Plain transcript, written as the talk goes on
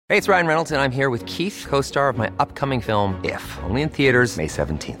Hey, it's Ryan Reynolds, and I'm here with Keith, co-star of my upcoming film, If, only in theaters May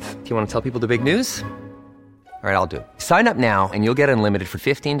 17th. Do you want to tell people the big news? All right, I'll do it. Sign up now and you'll get unlimited for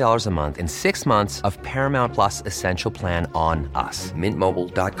 $15 a month and 6 months of Paramount Plus Essential Plan on us.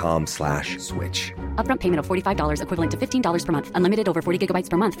 MintMobile.com/switch. Upfront payment of $45 equivalent to $15 per month. Unlimited over 40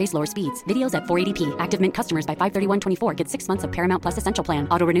 gigabytes per month. Face lower speeds. Videos at 480p. Active Mint customers by 531.24 get 6 months of Paramount Plus Essential Plan.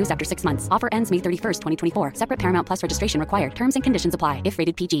 Auto renews after 6 months. Offer ends May 31st, 2024. Separate Paramount Plus registration required. Terms and conditions apply if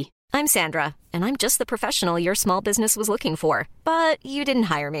rated PG. I'm Sandra, and I'm just the professional your small business was looking for. But you didn't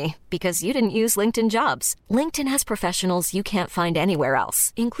hire me because you didn't use LinkedIn Jobs. LinkedIn has professionals you can't find anywhere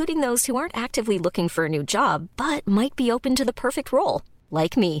else, including those who aren't actively looking for a new job, but might be open to the perfect role,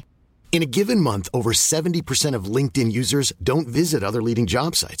 like me. In a given month, over 70% of LinkedIn users don't visit other leading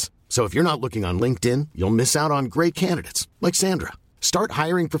job sites. So if you're not looking on LinkedIn, you'll miss out on great candidates like Sandra. Start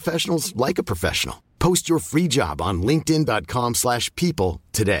hiring professionals like a professional. Post your free job on linkedin.com/people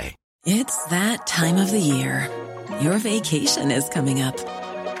today. It's that time of the year. Your vacation is coming up.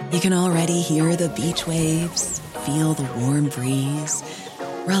 You can already hear the beach waves, feel the warm breeze,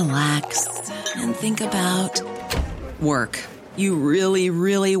 relax, and think about work. You really,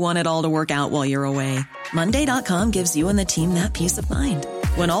 really want it all to work out while you're away. Monday.com gives you and the team that peace of mind.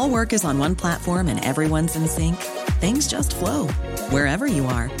 When all work is on one platform and everyone's in sync, things just flow. Wherever you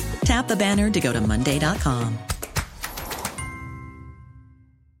are, tap the banner to go to Monday.com.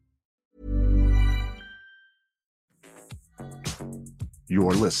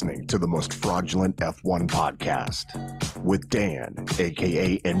 You're listening to the most fraudulent F1 podcast with Dan,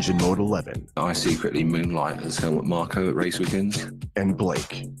 aka Engine Mode 11. I secretly moonlight as Helmut Marko at race weekends. And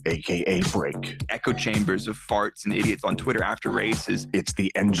Blake, aka Break. Echo chambers of farts and idiots on Twitter after races. It's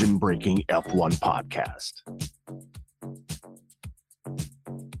the Engine Breaking F1 podcast.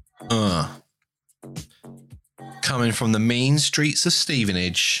 Coming from the mean streets of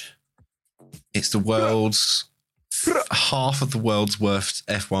Stevenage, it's the world's half of the world's worst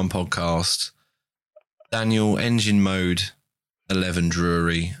F1 podcast. Daniel, Engine Mode 11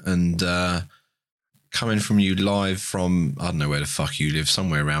 Drury, and coming from you live from, I don't know where the fuck you live,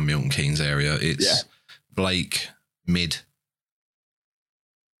 somewhere around Milton Keynes area. It's Blake Mid.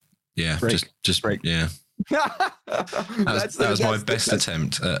 Yeah, Break. just Break. Yeah. that was my best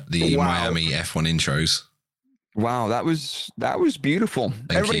attempt at the Miami F1 intros. Wow, that was beautiful.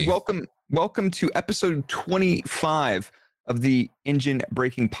 Everybody, welcome to episode 25 of the Engine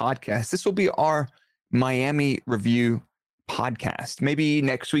Breaking Podcast. This will be our Miami review podcast. Maybe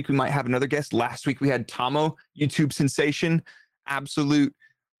next week we might have another guest. Last week we had Tomo, YouTube sensation, absolute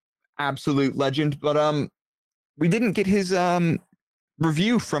legend, but we didn't get his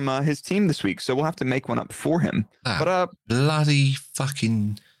review from his team this week, so we'll have to make one up for him. But bloody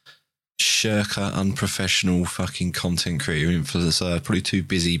fucking shirker, unprofessional fucking content creator influencer, probably too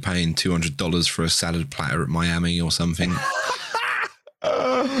busy paying $200 for a salad platter at Miami or something.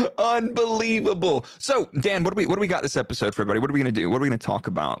 Unbelievable. So, Dan, what do we got this episode for everybody? What are we going to do? What are we going to talk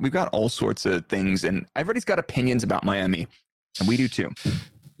about? We've got all sorts of things, and everybody's got opinions about Miami, and we do too.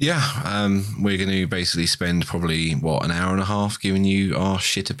 Yeah, we're going to basically spend probably, an hour and a half giving you our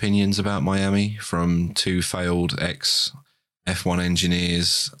shit opinions about Miami from two failed ex-F1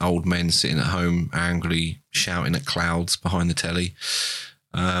 engineers, old men sitting at home angrily shouting at clouds behind the telly.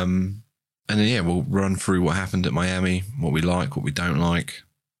 And then, we'll run through what happened at Miami, what we like, what we don't like.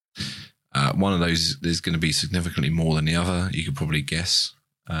 One of those is going to be significantly more than the other. You could probably guess.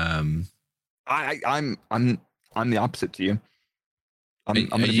 I'm the opposite to you. Are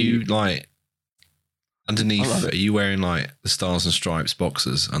you like underneath? Are you wearing like the Stars and Stripes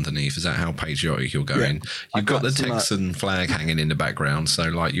boxers underneath? Is that how patriotic you're going? Yeah, You've got the Texan flag hanging in the background, so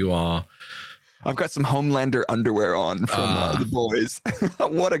like you are. I've got some Homelander underwear on from the boys.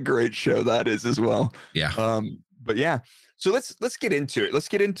 What a great show that is as well. Yeah. But yeah, so let's get into it. Let's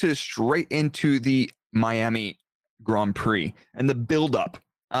get straight into the Miami Grand Prix and the build-up.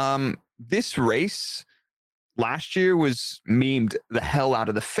 This race last year was memed the hell out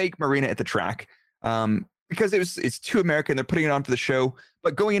of the fake marina at the track because it's too American. They're putting it on for the show.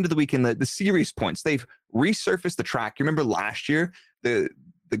 But going into the weekend, the series points, they've resurfaced the track. You remember last year, the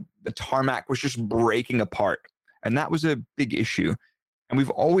tarmac was just breaking apart, and that was a big issue. And we've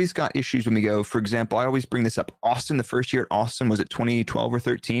always got issues when we go. For example, I always bring this up. Austin, the first year at Austin, was it 2012 or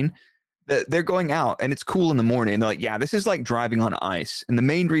 13? They're going out, and it's cool in the morning. And they're like, yeah, this is like driving on ice. And the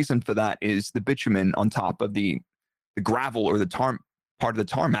main reason for that is the bitumen on top of the gravel or the part of the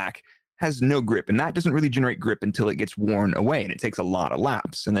tarmac has no grip. And that doesn't really generate grip until it gets worn away, and it takes a lot of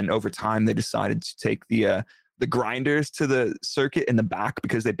laps. And then over time, they decided to take the grinders to the circuit in the back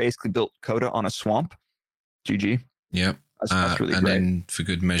because they basically built COTA on a swamp. GG. Yep. That's really and great. then for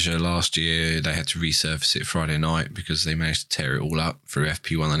good measure, last year they had to resurface it Friday night because they managed to tear it all up through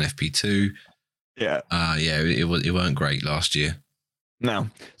FP1 and FP2. Yeah. It weren't great last year. No.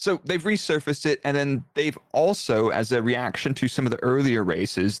 So they've resurfaced it, and then they've also, as a reaction to some of the earlier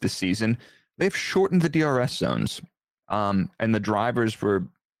races this season, they've shortened the DRS zones. And the drivers were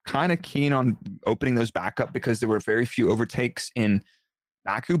kind of keen on opening those back up because there were very few overtakes in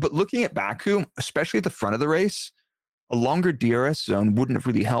Baku. But looking at Baku, especially at the front of the race, a longer DRS zone wouldn't have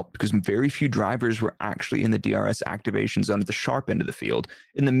really helped because very few drivers were actually in the DRS activation zone at the sharp end of the field.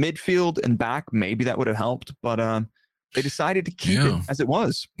 In the midfield and back, maybe that would have helped, but they decided to keep it as it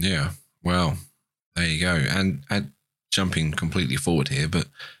was. Yeah. Well, there you go. And jumping completely forward here, but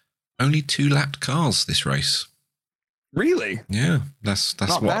only 2 lapped cars this race. Really? Yeah. That's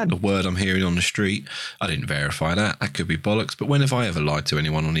what bad. the word I'm hearing on the street. I didn't verify that. That could be bollocks. But when have I ever lied to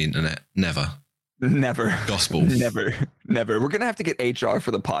anyone on the internet? Never. Gospel. Never. We're going to have to get HR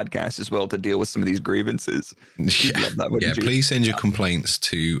for the podcast as well to deal with some of these grievances. You'd love that, wouldn't you? Please send your complaints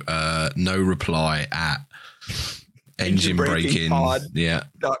to no reply at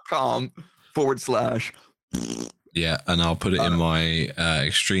enginebreakingpod.com /. Yeah, and I'll put it in my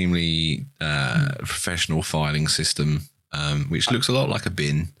extremely professional filing system, which looks a lot like a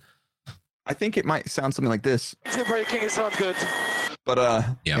bin. I think it might sound something like this. Engine breaking, it sounds good. But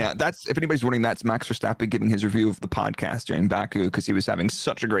yeah, that's, if anybody's wondering, that's Max Verstappen giving his review of the podcast during Baku because he was having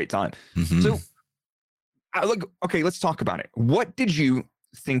such a great time. Mm-hmm. So, okay, let's talk about it. What did you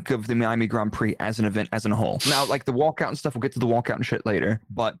think of the Miami Grand Prix as an event, as a whole? Now, like the walkout and stuff, we'll get to the walkout and shit later.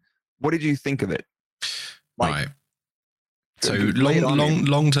 But what did you think of it? Right. So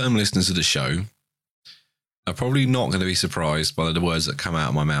long-term listeners of the show are probably not going to be surprised by the words that come out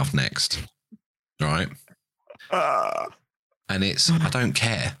of my mouth next. Right? And it's, I don't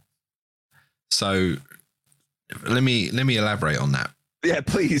care. So let me elaborate on that. Yeah,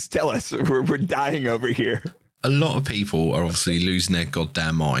 please tell us. We're dying over here. A lot of people are obviously losing their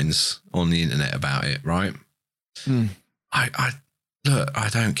goddamn minds on the internet about it, right? I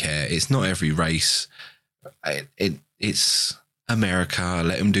don't care. It's not every race. It's America.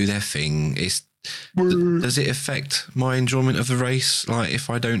 Let them do their thing. Does it affect my enjoyment of the race? Like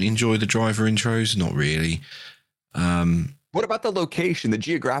if I don't enjoy the driver intros, not really. What about the location, the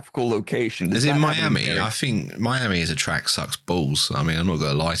geographical location? Is it Miami? I think Miami as a track sucks balls. I mean, I'm not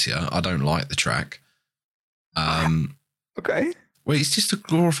going to lie to you. I don't like the track. Okay. Well, it's just a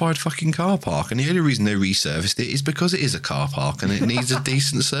glorified fucking car park. And the only reason they resurfaced it is because it is a car park and it needs a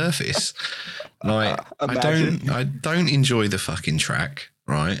decent surface. Like, I don't enjoy the fucking track,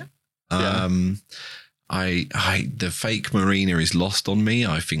 right? Yeah. The fake marina is lost on me.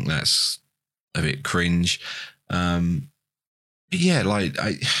 I think that's a bit cringe. Yeah, like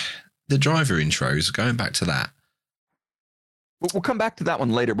the driver intros, going back to that. We'll come back to that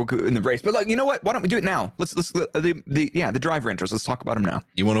one later. We'll go in the race, but like, you know what? Why don't we do it now? Let's the driver intros. Let's talk about them now.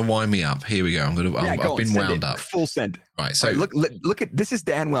 You want to wind me up? Here we go. I've been wound up. Full send. Right. So look at this. Is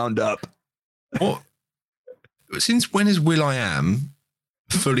Dan wound up? What? Since when is Will.i.am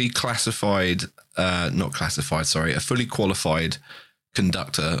fully classified? Not classified. Sorry, a fully qualified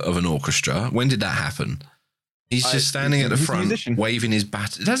conductor of an orchestra. When did that happen? He's just standing at the front, waving his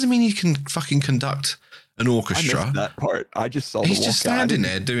bat. It doesn't mean he can fucking conduct an orchestra. I missed that part. I just saw. He's just standing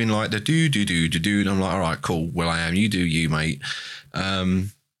there doing like the do. And I'm like, all right, cool. Will.i.am, you do you, mate.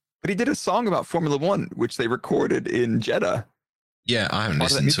 But he did a song about Formula One, which they recorded in Jeddah. Yeah, I haven't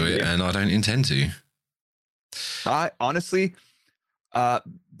listened to it, and I don't intend to. I honestly,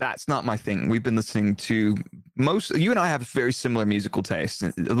 that's not my thing. We've been listening to you and I have very similar musical tastes.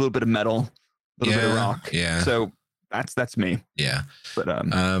 A little bit of metal, a little bit of rock. Yeah. So that's me. Yeah. But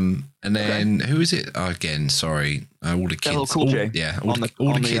and then who is it again? Sorry, all the kids. Cool J. All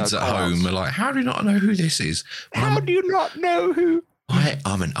the kids at home are like, how do you not know who this is? How do you not know who?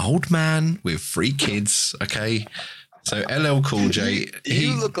 I'm an old man with 3 kids. Okay. So LL Cool J.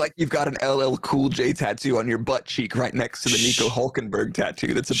 You look like you've got an LL Cool J tattoo on your butt cheek right next to the Nico Hulkenberg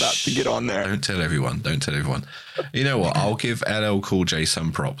tattoo that's about to get on there. Don't tell everyone. You know what? I'll give LL Cool J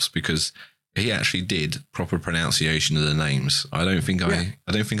some props because he actually did proper pronunciation of the names. I don't think I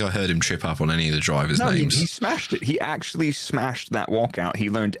heard him trip up on any of the drivers' names. He smashed it. He actually smashed that walkout. He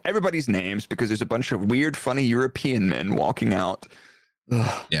learned everybody's names because there's a bunch of weird, funny European men walking out.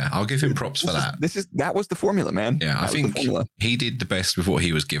 Ugh. Yeah, I'll give him props for that. That was the formula, man. Yeah, I think he did the best with what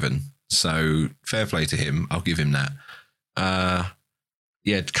he was given. So fair play to him. I'll give him that.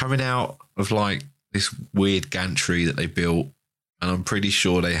 Yeah, coming out of like this weird gantry that they built, and I'm pretty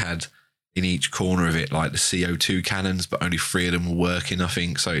sure they had in each corner of it, like the CO2 cannons, but only 3 of them were working, I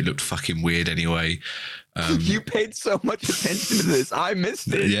think. So it looked fucking weird anyway. You paid so much attention to this. I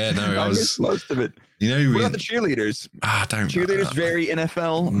missed it. Yeah, no, I missed most of it. You know, what about the cheerleaders? Cheerleaders, very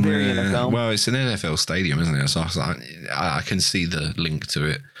NFL, very NFL. Well, it's an NFL stadium, isn't it? So I can see the link to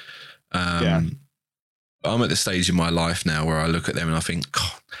it. I'm at the stage in my life now where I look at them and I think,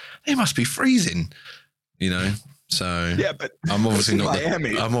 God, they must be freezing, you know. So yeah, but I'm obviously not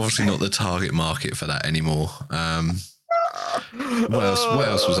the target market for that anymore. What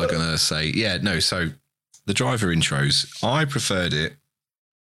else was I going to say? Yeah, no. So the driver intros, I preferred it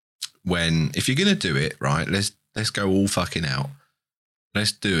when, if you're going to do it right, let's go all fucking out.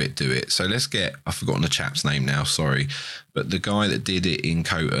 Let's do it. So let's get, I've forgotten the chap's name now, sorry, but the guy that did it in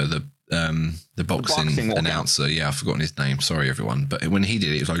Kota, the boxing announcer, yeah, I've forgotten his name, sorry everyone, but when he did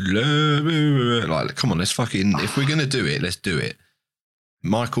it, it was like come on, let's fucking, if we're gonna do it, let's do it.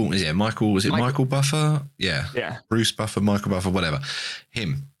 Michael, was it Michael Buffer? Yeah. Bruce Buffer, Michael Buffer, whatever.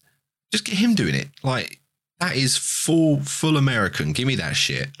 Him. Just get him doing it. Like, that is full American. Give me that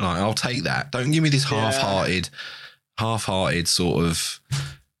shit. Like, I'll take that. Don't give me this half-hearted sort of.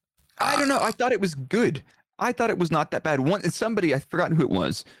 I don't know. I thought it was good. I thought it was not that bad. Somebody, I've forgotten who it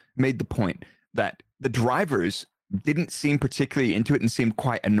was, made the point that the drivers didn't seem particularly into it and seemed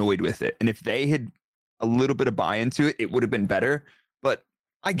quite annoyed with it. And if they had a little bit of buy into it, it would have been better. But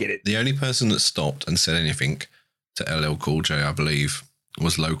I get it. The only person that stopped and said anything to LL Cool J, I believe,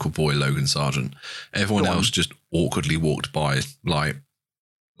 was local boy Logan Sargent. Everyone else just awkwardly walked by, like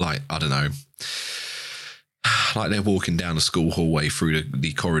I don't know, like they're walking down a school hallway through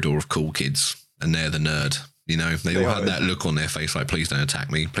the corridor of cool kids, and they're the nerd. You know, they all had that look on their face, like, please don't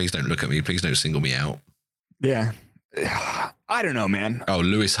attack me, please don't look at me, please don't single me out. Yeah, I don't know, man. Oh,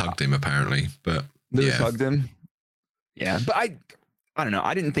 Lewis hugged him apparently, but Lewis hugged him. Yeah, but I don't know.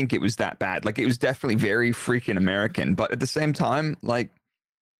 I didn't think it was that bad. Like, it was definitely very freaking American, but at the same time, like.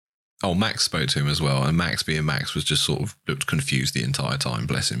 Oh, Max spoke to him as well, and Max being Max was just sort of looked confused the entire time.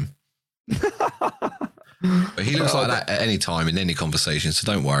 Bless him. But he looks like that at any time in any conversation,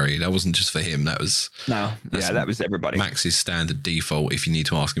 so don't worry. That wasn't just for him. That was that was everybody. Max's standard default. If you need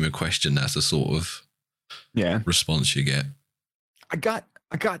to ask him a question, that's the sort of response you get. I got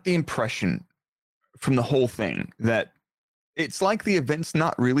the impression from the whole thing that it's like the event's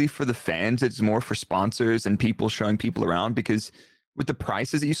not really for the fans. It's more for sponsors and people showing people around, because with the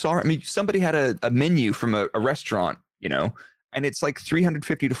prices that you saw, I mean, somebody had a menu from a restaurant, you know, and it's like $350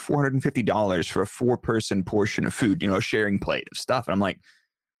 to $450 for a 4-person portion of food, you know, a sharing plate of stuff. And I'm like,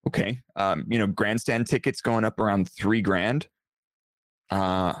 okay, you know, grandstand tickets going up around $3,000.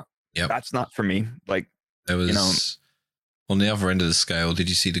 That's not for me. Like, there was, you know, on the other end of the scale, did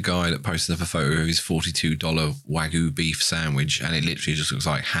you see the guy that posted up a photo of his $42 Wagyu beef sandwich, and it literally just looks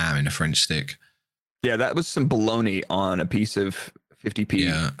like ham in a French stick? Yeah, that was some bologna on a piece of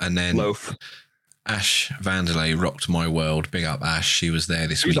 50p and then loaf. Ash Vanderlei rocked my world. Big up Ash. She was there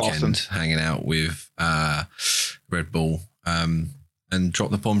this weekend hanging out with Red Bull and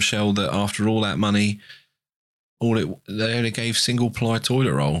dropped the bombshell that after all that money, they only gave single-ply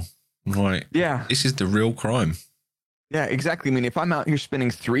toilet roll. Right. Yeah. This is the real crime. Yeah, exactly. I mean, if I'm out here spending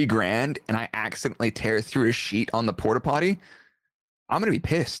 $3,000 and I accidentally tear through a sheet on the porta potty, I'm going to be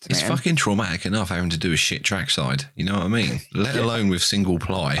pissed, It's man. fucking traumatic enough having to do a shit trackside. You know what I mean? Let alone with single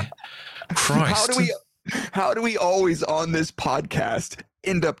ply. Christ. How do we always on this podcast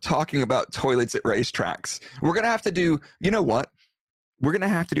end up talking about toilets at racetracks? We're going to have to do, you know what? We're going to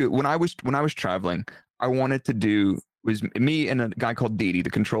have to do it. When I was traveling, I wanted to do, was me and a guy called Didi, the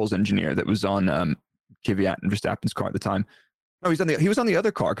controls engineer that was on Kvyat and Verstappen's car at the time. No, he was on the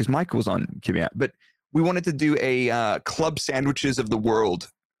other car because Michael was on Kvyat, but we wanted to do a club sandwiches of the world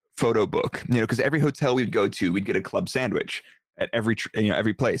photo book, you know, because every hotel we'd go to, we'd get a club sandwich at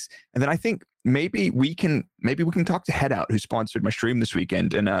every place. And then I think maybe we can talk to Head Out, who sponsored my stream this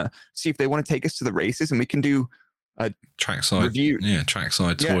weekend, and see if they want to take us to the races, and we can do a trackside review. Yeah,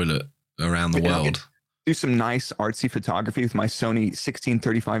 trackside toilet around the world. Do some nice artsy photography with my Sony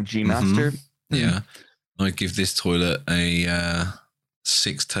 1635 G Master. Mm-hmm. Yeah, I'd give this toilet a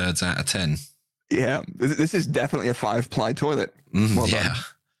 6 turds out of 10. Yeah, this is definitely a 5-ply toilet. Well done.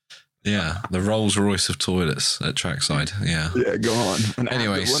 Yeah, the Rolls Royce of toilets at trackside. Yeah. Yeah, go on.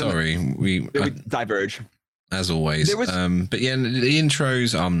 Anyway, sorry, we diverge as always. But yeah, the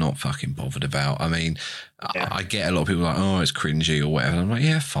intros I'm not fucking bothered about. I mean, I get a lot of people like, oh, it's cringy or whatever. I'm like,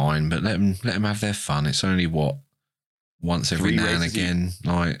 yeah, fine, but let them have their fun. It's only once every now and again,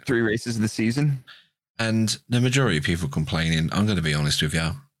 like 3 races of the season. And the majority of people complaining, I'm going to be honest with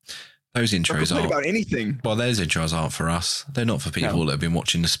you, Those intros aren't about anything. Well, those intros aren't for us. They're not for people that have been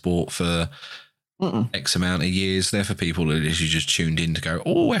watching the sport for X amount of years. They're for people that literally just tuned in to go,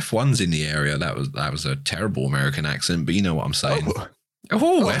 oh, F1's in the area. That was a terrible American accent, but you know what I'm saying. Howdy,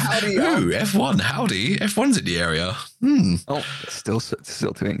 F1, howdy. F1's in the area. Oh, still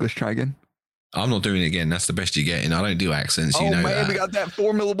too English. Try again. I'm not doing it again. That's the best you're getting. I don't do accents. You know that. We got that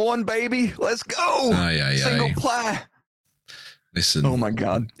Formula One, baby. Let's go. Single play. Listen. Oh my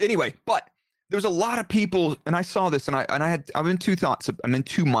God. Anyway, but there's a lot of people, and I saw this, and I'm in two thoughts. I'm in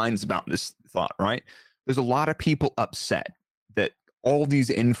two minds about this thought. Right? There's a lot of people upset that all these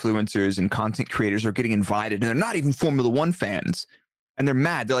influencers and content creators are getting invited, and they're not even Formula One fans, and they're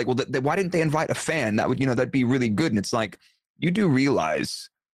mad. They're like, well, why didn't they invite a fan? That would, that'd be really good. And it's like, you do realize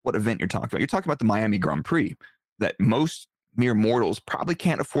what event you're talking about. You're talking about the Miami Grand Prix that most mere mortals probably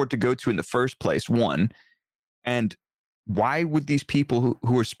can't afford to go to in the first place, one. And why would these people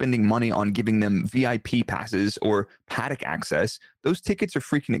who are spending money on giving them VIP passes or paddock access, those tickets are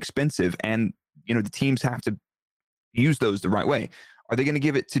freaking expensive, and the teams have to use those the right way. Are they going to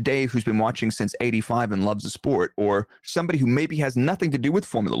give it to Dave, who's been watching since '85 and loves the sport, or somebody who maybe has nothing to do with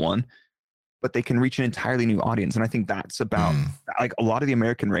Formula One, but they can reach an entirely new audience? And I think that's about, like, a lot of the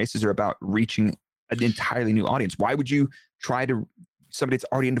American races are about reaching an entirely new audience. Why would you try to somebody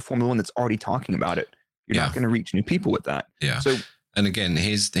that's already into Formula One that's already talking about it? You're not going to reach new people with that. Yeah. So, and again,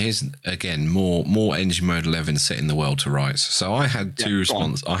 here's again more engine mode 11 setting the world to rights. So I had two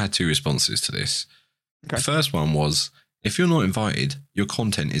responses to this. Okay. The first one was, if you're not invited, your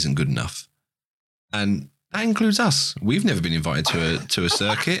content isn't good enough, and that includes us. We've never been invited to a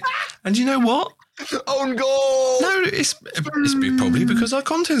circuit, and you know what? Own goal. No, it's probably because our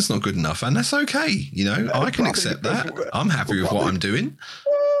content's not good enough, and that's okay. I can accept that. I'm happy with what I'm doing.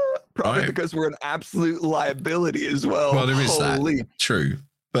 Probably because we're an absolute liability as well. Well, there is that. True.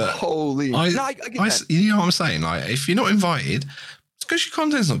 But I get that. You know what I'm saying? Like, if you're not invited, it's because your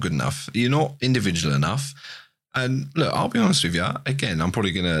content's not good enough. You're not individual enough. And look, I'll be honest with you. Again,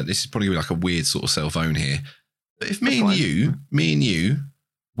 this is probably like a weird sort of self-own here. But if me and you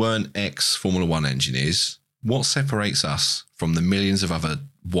weren't ex-Formula One engineers, what separates us from the millions of other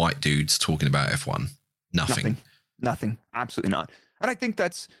white dudes talking about F1? Nothing. Absolutely not. And I think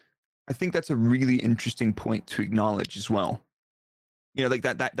that's a really interesting point to acknowledge as well. Like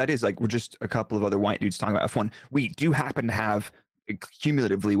that is like, we're just a couple of other white dudes talking about F1. We do happen to have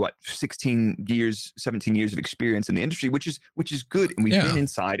cumulatively 17 years of experience in the industry, which is good, and we've been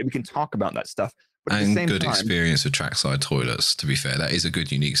inside and we can talk about that stuff. But at the same time, experience with trackside toilets. To be fair, that is a good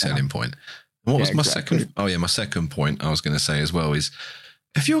unique selling point. And what was my second? Oh yeah, my second point I was going to say as well is,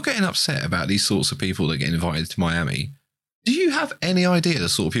 if you're getting upset about these sorts of people that get invited to Miami, do you have any idea the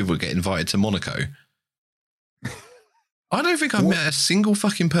sort of people that get invited to Monaco? I don't think I've met a single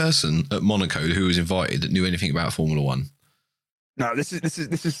fucking person at Monaco who was invited that knew anything about Formula One. No, this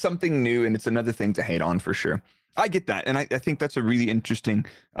is something new, and it's another thing to hate on for sure. I get that, and I think that's a really interesting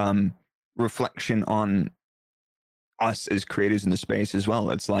reflection on us as creators in the space as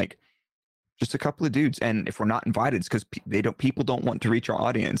well. It's like just a couple of dudes, and if we're not invited, it's because people don't want to reach our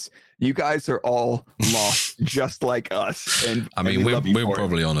audience. You guys are all lost, just like us. And I mean, we're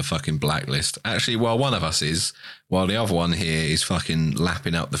probably on a fucking blacklist. Actually, well, one of us is, while the other one here is fucking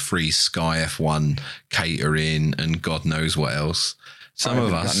lapping up the free Sky F1 catering and God knows what else. I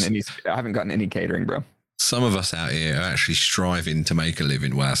haven't gotten any catering, bro. Some of us out here are actually striving to make a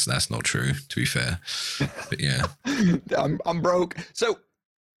living. Well, that's not true, to be fair. But yeah, I'm broke. So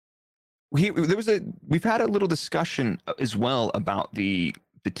we've had a little discussion as well about the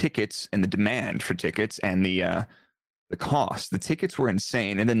tickets and the demand for tickets and the cost. The tickets were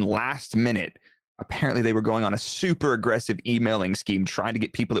insane, and then last minute, apparently they were going on a super aggressive emailing scheme trying to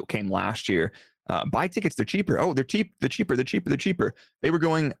get people that came last year buy tickets. They're cheaper. Oh, they're cheaper. They were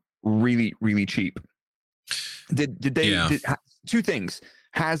going really, really cheap. Did two things?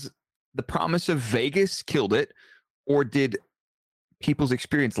 Has the promise of Vegas killed it, or did people's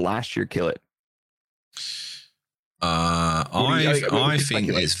experience last year kill it? I think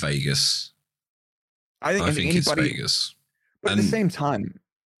it's Vegas. I think it's Vegas. But at the same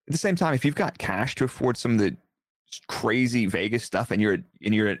time, if you've got cash to afford some of the crazy Vegas stuff, and you're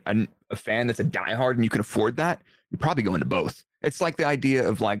a fan that's a diehard and you can afford that, you're probably going to both. It's like the idea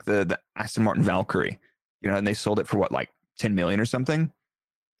of like the Aston Martin Valkyrie, and they sold it for what, like 10 million or something.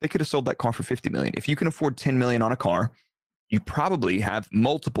 They could have sold that car for 50 million. If you can afford 10 million on a car, you probably have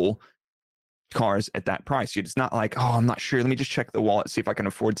multiple cars at that price. It's not like, oh, I'm not sure. Let me just check the wallet, see if I can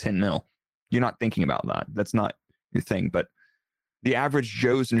afford 10 mil. You're not thinking about that. That's not your thing. But the average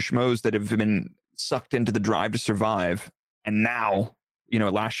Joes and Schmoes that have been sucked into the drive to survive, and now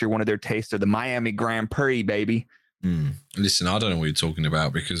last year wanted their taste of the Miami Grand Prix, baby. Listen, I don't know what you're talking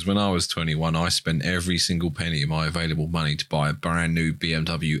about, because when I was 21, I spent every single penny of my available money to buy a brand new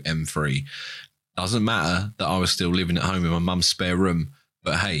BMW M3. Doesn't matter that I was still living at home in my mum's spare room,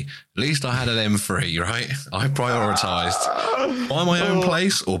 but hey, at least I had an M3, right? I prioritised buy my own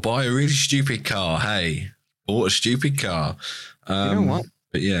place or buy a really stupid car. Hey, bought a stupid car. You know what?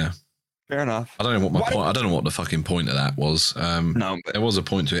 But yeah. Fair enough. I don't know what my point. I don't know what the fucking point of that was. No, but there was a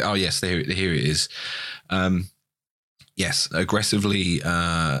point to it. Oh yes, here it is. Yes, aggressively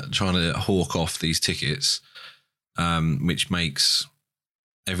trying to hawk off these tickets, which makes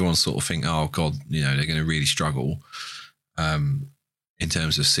everyone sort of think, oh God, they're going to really struggle in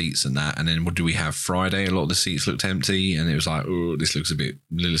terms of seats and that. And then what do we have Friday? A lot of the seats looked empty, and it was like, oh, this looks a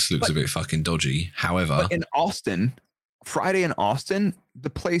bit fucking dodgy. However, in Austin, Friday in Austin, the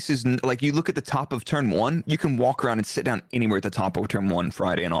place is like, you look at the top of turn 1, you can walk around and sit down anywhere at the top of turn 1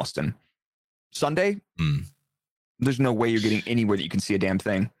 Friday in Austin. Sunday, there's no way you're getting anywhere that you can see a damn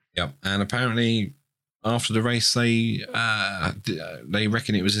thing. Yep. And apparently after the race, they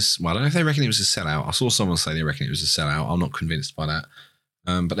reckon it was I don't know if they reckon it was a sellout. I saw someone say they reckon it was a sellout. I'm not convinced by that.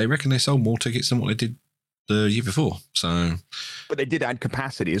 But they reckon they sold more tickets than what they did the year before. So, but they did add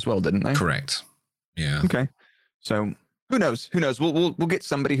capacity as well, didn't they? Correct. Yeah. Okay. So who knows? We'll get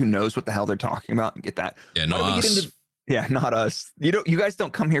somebody who knows what the hell they're talking about and get that. Yeah, not us. Not us. You guys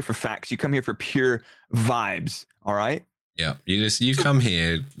don't come here for facts. You come here for pure vibes. All right. Yeah. You come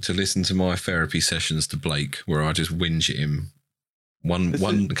here to listen to my therapy sessions to Blake, where I just whinge at him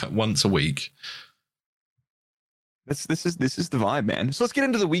once a week. This is the vibe, man. So let's get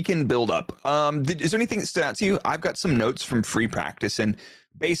into the weekend buildup. Is there anything that stood out to you? I've got some notes from free practice, and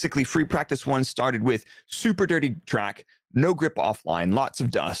basically free practice 1 started with super dirty track, no grip offline, lots of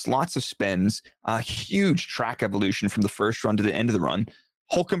dust, lots of spins, huge track evolution from the first run to the end of the run.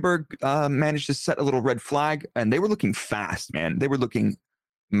 Hulkenberg managed to set a little red flag, and they were looking fast, man. They were looking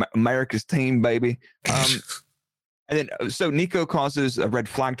America's team, baby. And then so Nico causes a red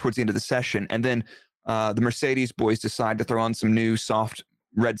flag towards the end of the session, and then the Mercedes boys decide to throw on some new soft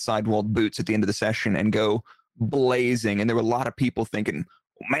red sidewalled boots at the end of the session and go blazing. And there were a lot of people thinking,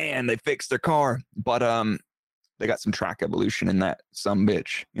 oh, man, they fixed their car, but they got some track evolution in that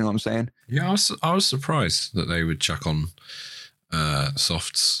bitch. You know what I'm saying? Yeah, I was surprised that they would chuck on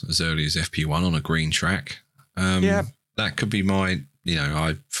softs as early as FP1 on a green track. Yeah, that could be my.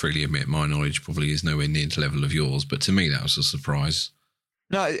 I freely admit my knowledge probably is nowhere near the level of yours, but to me that was a surprise.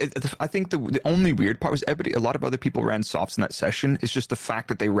 No, I think the only weird part was a lot of other people ran softs in that session. It's just the fact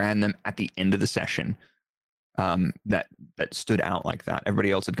that they ran them at the end of the session that stood out like that.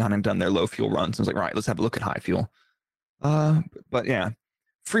 Everybody else had gone and done their low fuel runs. I was like, right, let's have a look at high fuel. But yeah,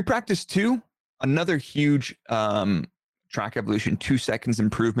 free practice 2, another huge track evolution, 2 seconds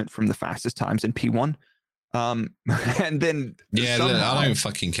improvement from the fastest times in P1. And then I don't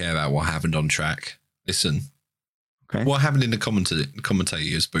fucking care about what happened on track. Listen. Okay. What happened in the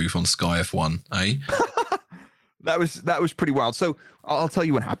commentator's booth on Sky F1, eh? That was pretty wild. So I'll tell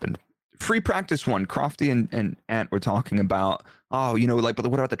you what happened. Free practice 1, Crofty and Ant were talking about, but what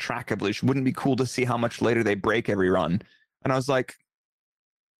about the track evolution? Wouldn't it be cool to see how much later they break every run? And I was like,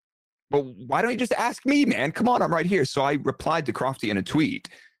 well, why don't you just ask me, man? Come on, I'm right here. So I replied to Crofty in a tweet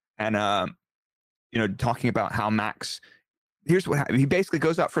and, talking about how Max, here's what happened. He basically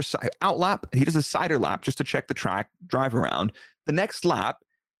goes out for out lap. He does a cider lap just to check the track, drive around. The next lap,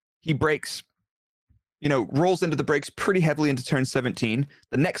 he brakes, rolls into the brakes pretty heavily into turn 17.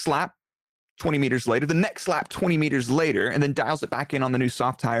 The next lap, 20 meters later. The next lap, 20 meters later, and then dials it back in on the new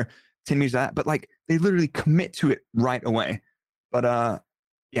soft tire 10 meters out. But they literally commit to it right away. But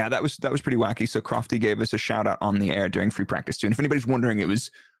yeah, that was pretty wacky. So Crofty gave us a shout out on the air during free practice 2. And if anybody's wondering, it was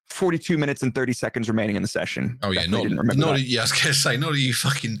 42 minutes and 30 seconds remaining in the session. Oh yeah, not yeah, I was gonna say, not you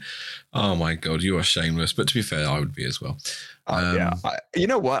fucking. Oh my God, you are shameless. But to be fair, I would be as well. Yeah, you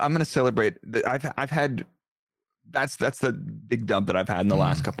know what? I'm gonna celebrate. I've had. That's the big dub that I've had in the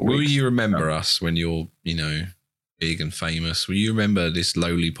last couple of weeks. Will you remember us when you're big and famous? Will you remember this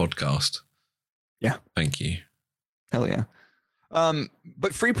lowly podcast? Yeah. Thank you. Hell yeah.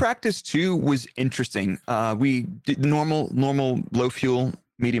 But free practice 2 was interesting. We did normal low fuel,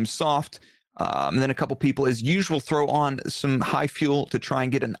 medium soft, and then a couple people, as usual, throw on some high fuel to try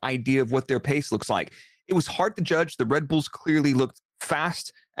and get an idea of what their pace looks like. It was hard to judge. The Red Bulls clearly looked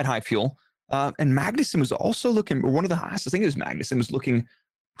fast at high fuel, and Magnussen was also looking, one of the highest, I think it was Magnussen, was looking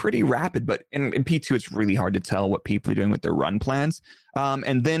pretty rapid, but in P2, it's really hard to tell what people are doing with their run plans.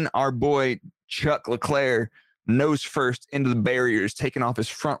 And then our boy, Chuck Leclerc, nose first into the barriers, taking off his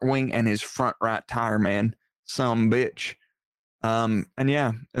front wing and his front right tire, man. Some bitch. And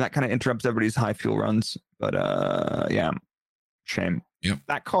that kind of interrupts everybody's high fuel runs. But shame. Yep.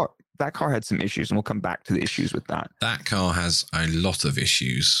 That car had some issues, and we'll come back to the issues with that. That car has a lot of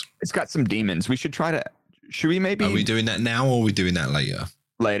issues. It's got some demons. We should try to. Should we maybe? Are we doing that now, or are we doing that later?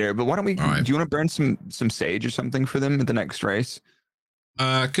 Later, but why don't we? Right. Do you want to burn some sage or something for them at the next race?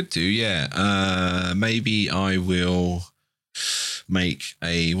 Could do, yeah. Maybe I will make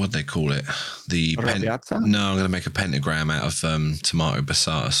a, what do they call it? No, I'm going to make a pentagram out of tomato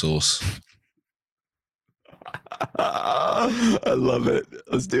passata sauce. I love it.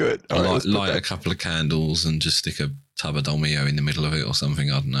 Let's do it. Light a couple of candles and just stick a tub of Dolmio in the middle of it or something.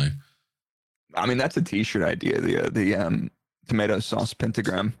 I don't know. I mean, that's a t-shirt idea. The tomato sauce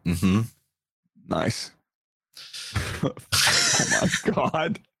pentagram. Mm-hmm. Nice.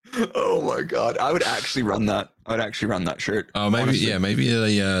 Oh my god! I would actually run that. Shirt. Oh, maybe honestly.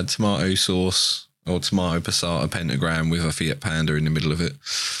 Maybe a tomato sauce or tomato passata pentagram with a Fiat Panda in the middle of it.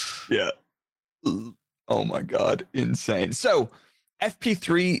 Yeah. Oh my god, insane. So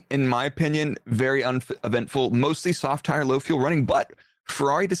FP3, in my opinion, very uneventful, mostly soft tire, low fuel running. But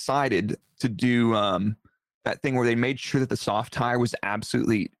Ferrari decided to do that thing where they made sure that the soft tire was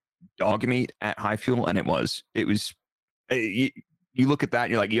absolutely dog meat at high fuel, and it was. You look at that,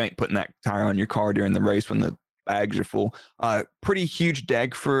 and you're like, you ain't putting that tire on your car during the race when the bags are full. Pretty huge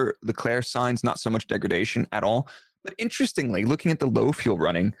deg for Leclerc signs, not so much degradation at all. But interestingly, looking at the low fuel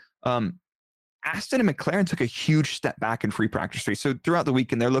running, Aston and McLaren took a huge step back in free practice 3. So throughout the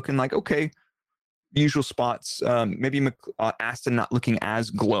weekend, they're looking like, okay, usual spots. Maybe Aston not looking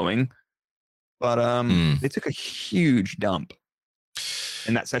as glowing, but they took a huge dump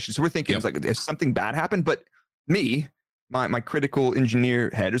in that session. So we're thinking, it's like, if something bad happened, but my critical engineer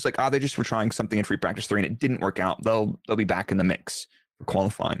head is like, they just were trying something in free practice 3 and it didn't work out. They'll be back in the mix for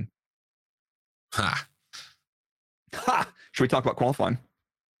qualifying. Ha. Should we talk about qualifying?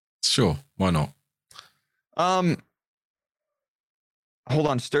 Sure. Why not? Hold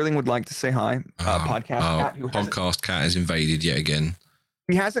on. Sterling would like to say hi. Podcast cat has invaded yet again.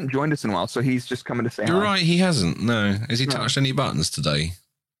 He hasn't joined us in a while, so he's just coming to say hi. You're right. He hasn't. No. Has he touched any buttons today?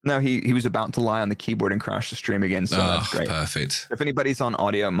 No, he was about to lie on the keyboard and crash the stream again. So that's great. Perfect. If anybody's on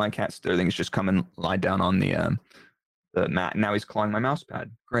audio, my cat Sterling is just come and lie down on the mat. Now he's clawing my mouse pad.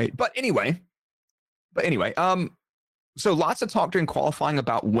 Great. But anyway, so lots of talk during qualifying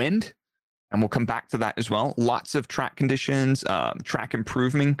about wind, and we'll come back to that as well. Lots of track conditions, track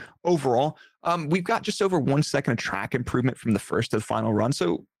improving overall. We've got just over 1 second of track improvement from the first to the final run.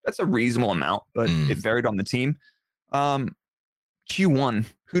 So that's a reasonable amount, but it varied on the team. Q1,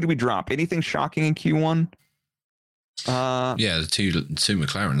 who do we drop? Anything shocking in Q1? The two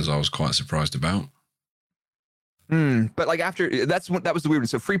McLarens I was quite surprised about. But like after that was the weird one.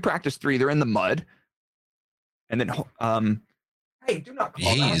 So free practice 3, they're in the mud. And then hey, do not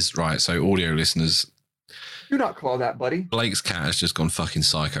claw that. Is right, so audio listeners, do not claw that, buddy. Blake's cat has just gone fucking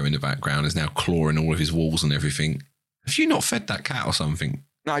psycho in the background, is now clawing all of his walls and everything. Have you not fed that cat or something?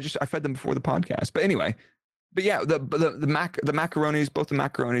 No, I fed them before the podcast. But anyway. But yeah, the macaronis, both the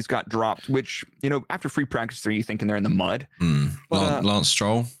macaronis got dropped, which, after free practice 3, you're thinking they're in the mud. But, Lance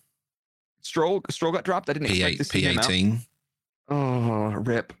Stroll got dropped. I didn't expect to see P18. him out. Oh,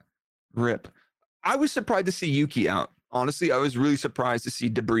 rip. I was surprised to see Yuki out. Honestly, I was really surprised to see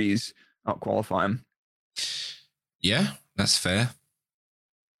Debris out qualify him. Yeah, that's fair.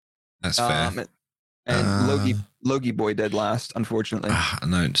 Fair. And Logie boy dead last, unfortunately.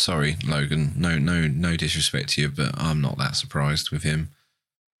 No, sorry, Logan. No disrespect to you, but I'm not that surprised with him.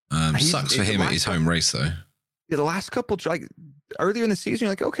 Sucks for him at his home race, though. Yeah, the last couple, like earlier in the season,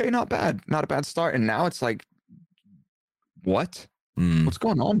 you're like, okay, not bad, not a bad start, and now it's like, what? What's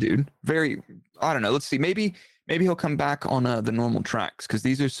going on, dude? I don't know. Let's see. Maybe he'll come back on the normal tracks, because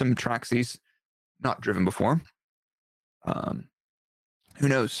these are some tracks he's not driven before. Who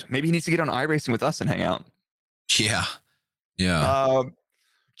knows? Maybe he needs to get on iRacing with us and hang out. Yeah.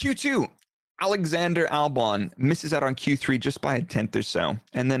 Q2, Alexander Albon misses out on Q3 just by a 10th or so.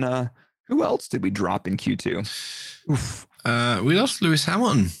 And then who else did we drop in Q2? Oof. We lost Lewis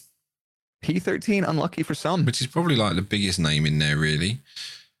Hamilton. P13, unlucky for some. Which is probably like the biggest name in there, really.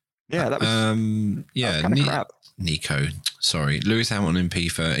 Yeah, that was kind of crap. Nico. Sorry. Lewis Hamilton in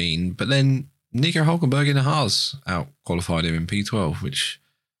P13, but then Nico Hulkenberg in a Haas out-qualified him in P12, which,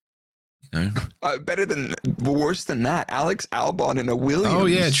 worse than that. Alex Albon in a Williams. Oh,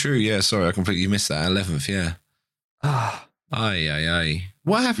 yeah, true. Yeah, sorry, I completely missed that. 11th, yeah. Aye.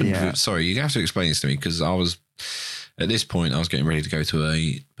 What happened? Yeah. Sorry, you have to explain this to me, because at this point, I was getting ready to go to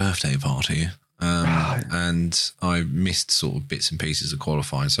a birthday party, and I missed sort of bits and pieces of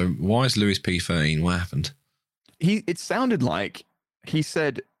qualifying. So why is Lewis P13? What happened? it sounded like he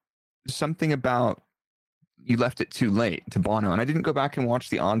said something about you left it too late to Bono, and I didn't go back and watch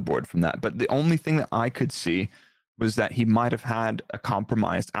the onboard from that. But the only thing that I could see was that he might have had a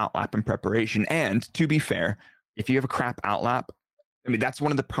compromised outlap in preparation. And to be fair, if you have a crap outlap, I mean, that's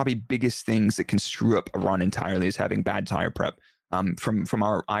one of the probably biggest things that can screw up a run entirely is having bad tire prep. From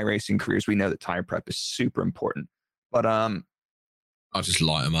our iRacing careers, we know that tire prep is super important. But I'll just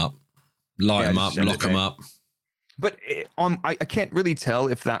light them up, lock them up. But I can't really tell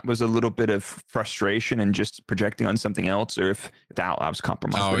if that was a little bit of frustration and just projecting on something else, or if the outlap's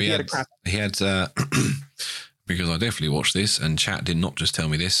compromised. Oh, he had because I definitely watched this, and chat did not just tell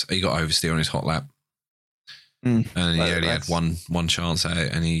me this. He got oversteer on his hot lap. And he only had one chance at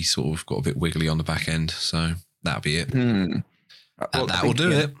it, and he sort of got a bit wiggly on the back end. So that'll be it. Well, that will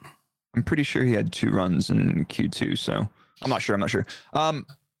do it. I'm pretty sure he had 2 runs in Q2, so I'm not sure.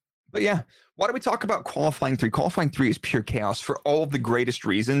 But yeah, why don't we talk about qualifying 3? Qualifying 3 is pure chaos for all of the greatest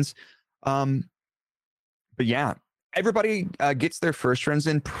reasons. But yeah, everybody gets their first runs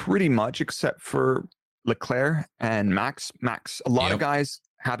in pretty much, except for Leclerc and Max. A lot of guys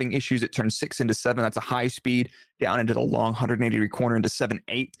having issues at turn 6 into 7. That's a high speed down into the long 180-degree corner into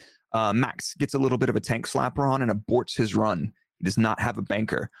 7-8. Max gets a little bit of a tank slapper on and aborts his run. He does not have a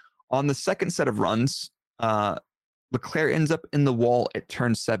banker. On the second set of runs, Leclerc ends up in the wall at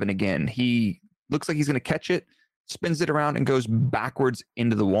turn 7 again. He looks like he's going to catch it, spins it around, and goes backwards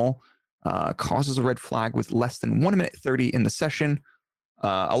into the wall. Causes a red flag with less than 1 minute 30 in the session.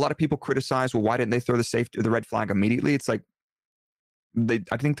 A lot of people criticize, well, why didn't they throw the red flag immediately? It's like,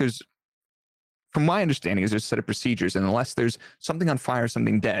 I think there's, from my understanding, is there's a set of procedures, and unless there's something on fire,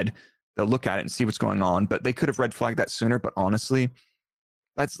 something dead, they'll look at it and see what's going on. But they could have red flagged that sooner. But honestly,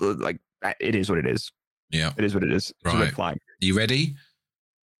 that's like, it is what it is. Yeah, it is what it is. It's a red flag. You ready?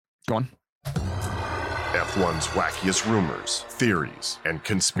 Go on. F1's wackiest rumors, theories, and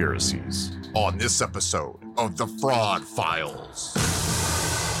conspiracies on this episode of The Fraud Files.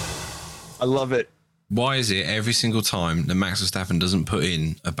 I love it. Why is it every single time that Max Verstappen doesn't put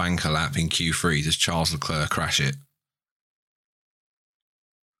in a banker lap in Q3, does Charles Leclerc crash it?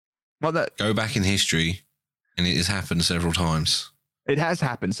 Well, go back in history, and it has happened several times. It has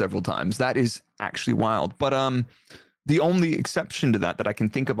happened several times. That is actually wild. But the only exception to that I can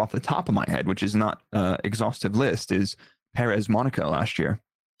think of off the top of my head, which is not an exhaustive list, is Perez Monaco last year,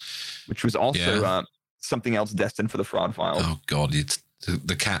 which was also something else destined for the fraud files. Oh, God.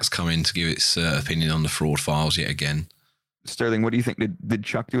 The cat's come in to give its opinion on the fraud files yet again. Sterling, what do you think? Did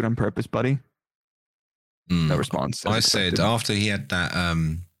Chuck do it on purpose, buddy? No response. I said after he had that...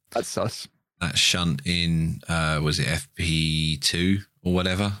 that's sus. That shunt in, was it FP2 or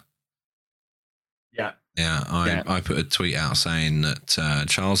whatever? Yeah. Yeah, I put a tweet out saying that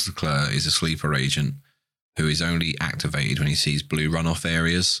Charles Leclerc is a sleeper agent who is only activated when he sees blue runoff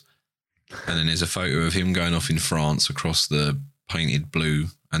areas. And then there's a photo of him going off in France across the painted blue,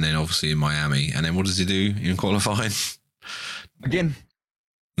 and then obviously in Miami. And then what does he do in qualifying? Again.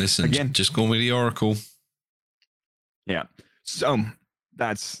 Listen, just call me the Oracle. Yeah. So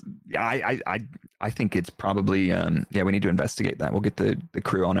that's, I think it's probably, we need to investigate that. We'll get the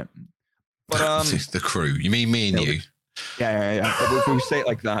crew on it. But the crew, you mean me and you? Yeah. If we say it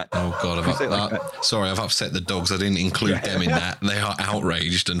like that. Oh God, I've upset the dogs. I didn't include them in that. They are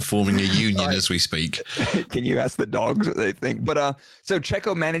outraged and forming a union as we speak. Can you ask the dogs what they think? But so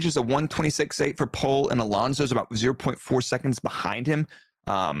Checo manages a 1:26.8 for pole, and Alonso's about 0.4 seconds behind him.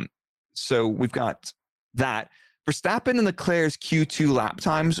 So we've got that. Verstappen and Leclerc's Q2 lap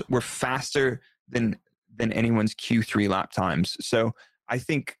times were faster than anyone's Q3 lap times. So I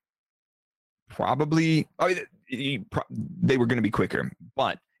think probably they were going to be quicker.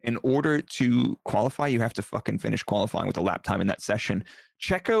 But in order to qualify, you have to fucking finish qualifying with a lap time in that session.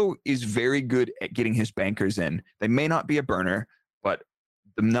 Checo is very good at getting his bankers in. They may not be a burner, but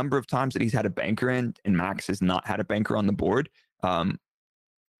the number of times that he's had a banker in and Max has not had a banker on the board,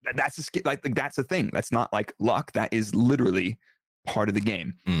 that's a thing. That's not like luck. That is literally part of the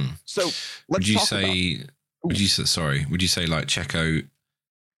game. So would you say like Checo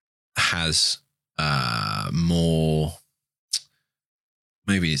has more,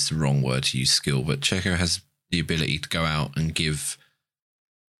 maybe it's the wrong word to use skill, but Checo has the ability to go out and give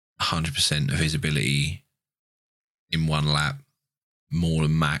 100% of his ability in one lap more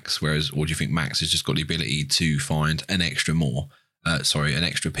than Max, or do you think Max has just got the ability to find an extra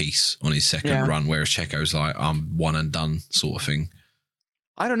piece on his second run, whereas Checo's like, I'm one and done sort of thing?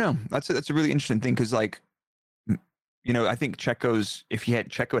 I don't know. That's a really interesting thing, because I think if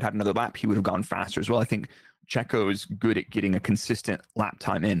Checo had another lap, he would have gone faster as well. I think Checo's good at getting a consistent lap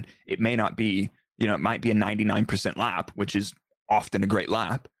time in. It may not be it might be a 99% lap, which is often a great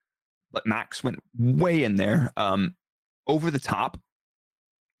lap, but Max went way in there, over the top,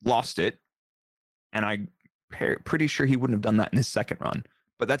 lost it, and I'm pretty sure he wouldn't have done that in his second run.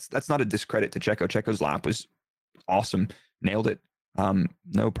 But that's not a discredit to Checo. Checo's lap was awesome, nailed it.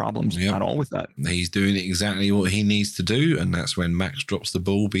 No problems at all with that. He's doing exactly what he needs to do, and that's when Max drops the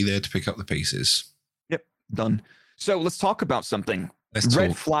ball, be there to pick up the pieces. Yep, done. So let's talk about something.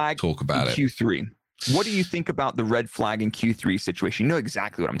 Red flag talk about in Q3. What do you think about the red flag in Q3 situation? You know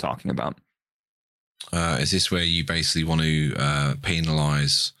exactly what I'm talking about. Is this where you basically want to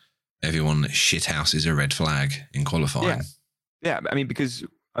penalise everyone that shithouses a red flag in qualifying? Yeah. I mean, because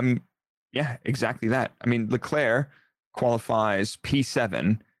yeah, exactly that. I mean, Leclerc qualifies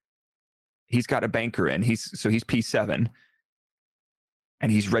P7. He's got a banker in. He's P7,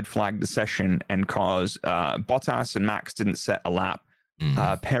 and he's red flagged the session and caused Bottas and Max didn't set a lap.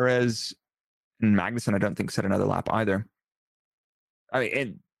 Perez and Magnussen, I don't think, set another lap either. I mean,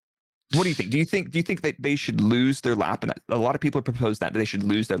 and what do you think? Do you think that they should lose their lap? And a lot of people have proposed that they should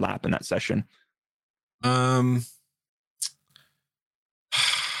lose their lap in that session.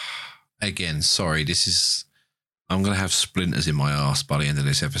 Again, sorry, I'm going to have splinters in my ass by the end of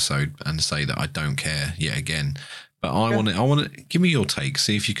this episode and say that I don't care yet again. But I want to give me your take.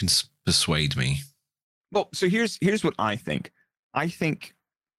 See if you can persuade me. Well, so here's what I think. I think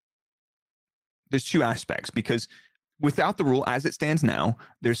there's two aspects, because without the rule as it stands now,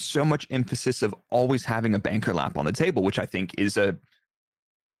 there's so much emphasis of always having a banker lap on the table, which I think is a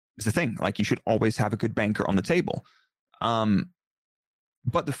thing. Like, you should always have a good banker on the table.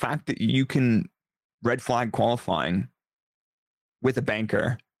 But the fact that you can red flag qualifying with a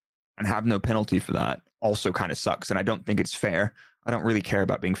banker and have no penalty for that also kind of sucks. And I don't think it's fair. I don't really care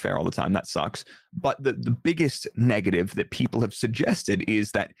about being fair all the time. That sucks. But the biggest negative that people have suggested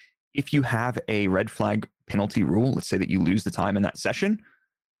is that if you have a red flag penalty rule, let's say that you lose the time in that session,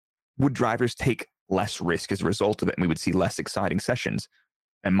 would drivers take less risk as a result of it? And we would see less exciting sessions.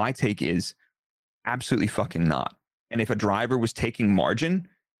 And my take is absolutely fucking not. And if a driver was taking margin,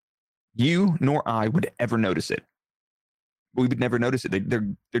 you nor I would ever notice it. We would never notice it.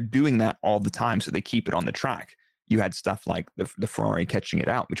 They're doing that all the time, so they keep it on the track. You had stuff like the Ferrari catching it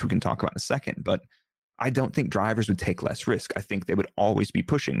out, which we can talk about in a second. But I don't think drivers would take less risk. I think they would always be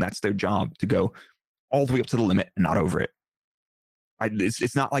pushing. That's their job, to go all the way up to the limit and not over it.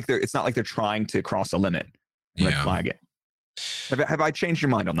 It's not like they're trying to cross a limit. Red flag it. Have I changed your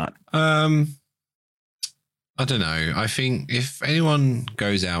mind on that? I don't know. I think if anyone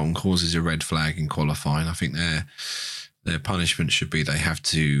goes out and causes a red flag in qualifying, I think their punishment should be they have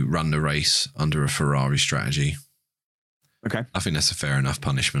to run the race under a Ferrari strategy. Okay. I think that's a fair enough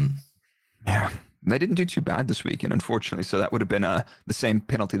punishment. Yeah. They didn't do too bad this weekend, unfortunately. So that would have been the same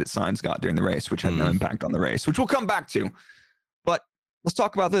penalty that Sainz got during the race, which had no impact on the race, which we'll come back to. But let's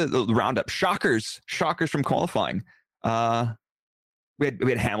talk about the roundup. Shockers from qualifying. We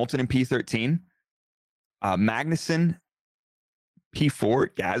had Hamilton in P13. Magnussen P4,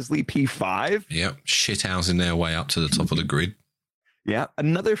 Gasly P5. Yep, shithousing their way up to the top of the grid. Yeah.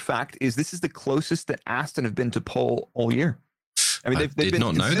 Another fact is this is the closest that Aston have been to pole all year. I mean, they've did been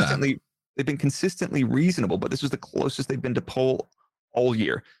not know that. They've been consistently reasonable, but this was the closest they've been to pole all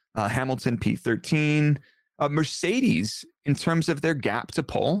year. Hamilton P13. Mercedes, in terms of their gap to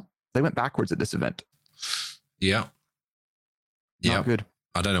pole, they went backwards at this event. Yeah. Not good.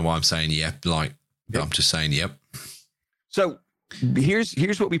 I don't know why I'm saying yep. I'm just saying yep. So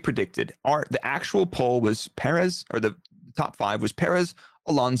here's what we predicted. The actual poll was Perez, or the top five was Perez,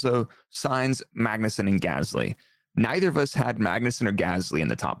 Alonso, Sainz, Magnussen, and Gasly. Neither of us had Magnussen or Gasly in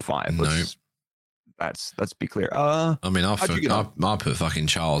the top five. Let's be clear. I mean, I put fucking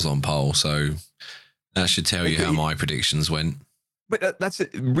Charles on pole, so that should tell you how my predictions went. But that's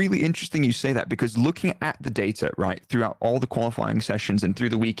really interesting you say that, because looking at the data, right, throughout all the qualifying sessions and through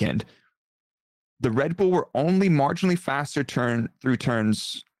the weekend, the Red Bull were only marginally faster through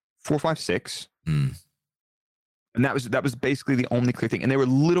turns 4, 5, 6. And that was basically the only clear thing. And they were a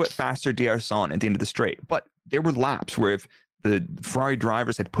little bit faster DRS on at the end of the straight. But there were laps where if the Ferrari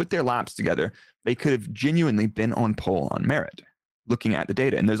drivers had put their laps together, they could have genuinely been on pole on merit, looking at the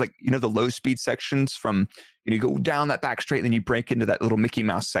data. And there's the low speed sections from, you go down that back straight, and then you break into that little Mickey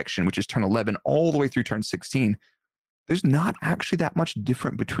Mouse section, which is turn 11 all the way through turn 16. There's not actually that much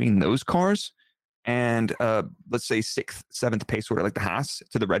different between those cars and let's say 6th, 7th pace order, like the Haas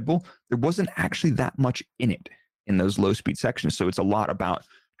to the Red Bull. There wasn't actually that much in it in those low speed sections. So it's a lot about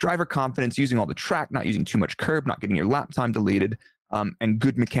driver confidence, using all the track, not using too much curb, not getting your lap time deleted, and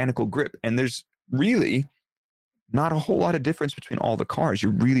good mechanical grip. And there's really not a whole lot of difference between all the cars.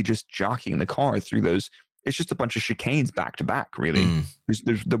 You're really just jockeying the car through those. It's just a bunch of chicanes back to back, really.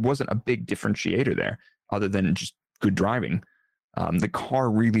 There wasn't a big differentiator there other than just good driving. The car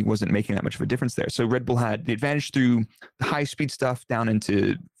really wasn't making that much of a difference there. So Red Bull had the advantage through the high speed stuff down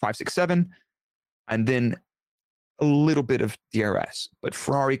into 5, 6, 7, and then a little bit of DRS. But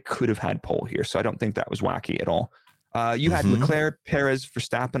Ferrari could have had pole here, so I don't think that was wacky at all. You had Leclerc, Perez,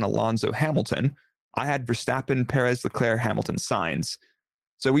 Verstappen, Alonso, Hamilton. I had Verstappen, Perez, Leclerc, Hamilton, Sainz.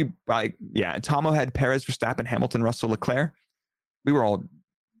 So Tomo had Perez, Verstappen, Hamilton, Russell, Leclerc. We were all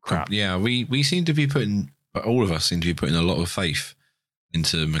crap. Yeah, we seem to be putting, all of us seem to be putting a lot of faith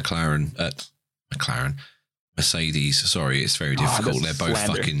into Mercedes. Sorry, it's very difficult. They're both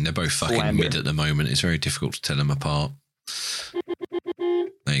fucking mid at the moment. It's very difficult to tell them apart.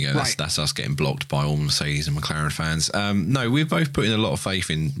 There you go. That's us getting blocked by all Mercedes and McLaren fans. No, we're both putting a lot of faith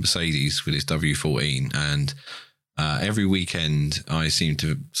in Mercedes with its W14, and every weekend I seem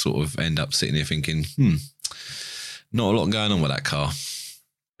to sort of end up sitting there thinking, not a lot going on with that car.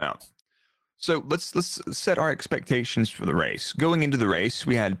 Yeah. So let's set our expectations for the race. Going into the race,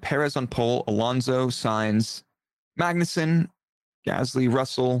 we had Perez on pole, Alonso, Sainz, Magnussen, Gasly,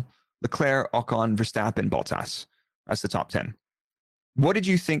 Russell, Leclerc, Ocon, Verstappen, Bottas. That's the top 10. What did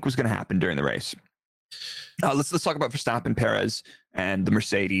you think was going to happen during the race? Let's talk about Verstappen, Perez, and the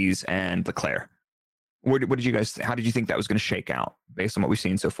Mercedes and Leclerc. What did you guys? How did you think that was going to shake out based on what we've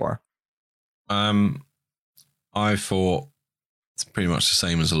seen so far? I thought it's pretty much the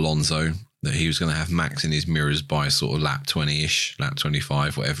same as Alonso, that he was going to have Max in his mirrors by sort of lap 20-ish, lap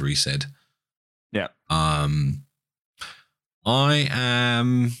 25, whatever he said. Yeah. I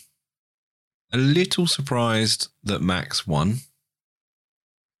am a little surprised that Max won.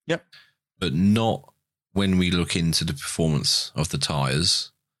 Yep. But not when we look into the performance of the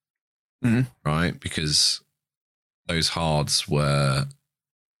tyres, right? Because those hards were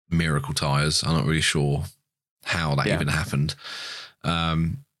miracle tyres. I'm not really sure how that even happened.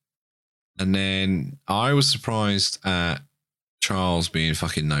 And then I was surprised at Charles being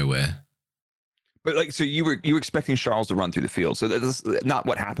fucking nowhere. But so you were expecting Charles to run through the field. So that's not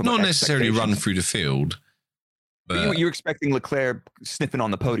what happened. Not necessarily run through the field. But you were expecting Leclerc sniffing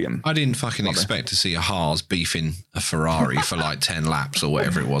on the podium. I didn't fucking expect to see a Haas beefing a Ferrari for like 10 laps or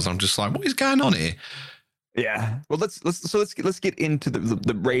whatever it was. I'm just like, what is going on here? Yeah. Well, let's get into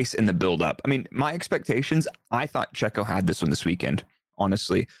the race and the build up. I mean, my expectations, I thought Checo had this one this weekend.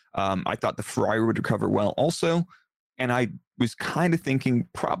 Honestly, I thought the Ferrari would recover well also, and I was kind of thinking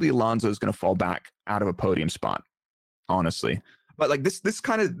probably Alonso is going to fall back out of a podium spot. Honestly, but like this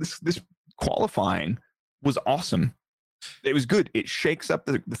qualifying was awesome. It was good. It shakes up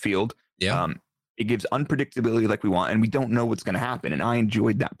the field. Yeah. It gives unpredictability like we want, and we don't know what's going to happen. And I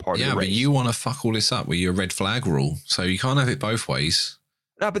enjoyed that part of the race. Yeah, but you want to fuck all this up with your red flag rule, so you can't have it both ways.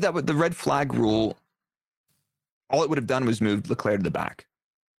 No, but the red flag rule, all it would have done was moved Leclerc to the back.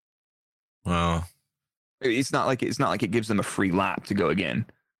 Well, it's not like it gives them a free lap to go again.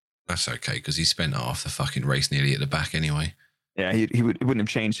 That's okay, because he spent half the fucking race nearly at the back anyway. Yeah, he wouldn't have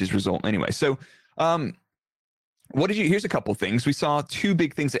changed his result anyway. So, here's a couple things. We saw two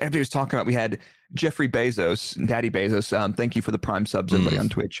big things that everybody was talking about. We had Jeffrey Bezos, Daddy Bezos. Thank you for the Prime subs, everybody on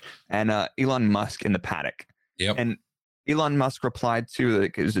Twitch. And Elon Musk in the paddock. Yep. And Elon Musk replied to,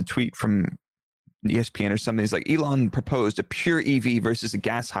 it was a tweet from ESPN or something. He's like, Elon proposed a pure EV versus a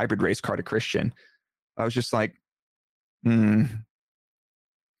gas hybrid race car to Christian. I was just like, I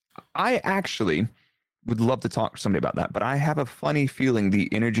actually would love to talk to somebody about that, but I have a funny feeling the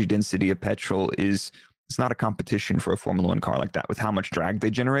energy density of petrol it's not a competition for a Formula One car like that. With how much drag they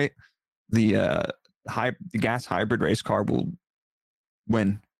generate, the gas hybrid race car will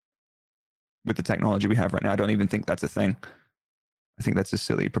win with the technology we have right now. I don't even think that's a thing. I think that's a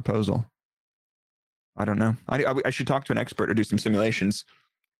silly proposal. I don't know. I should talk to an expert or do some simulations.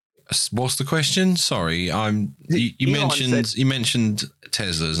 What's the question? Sorry, you mentioned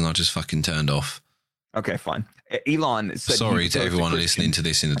Teslas and I just fucking turned off. Okay, fine. Elon said. Sorry to everyone listening to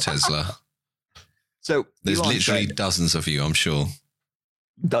this in a Tesla. So there's Elon literally dozens of you, I'm sure.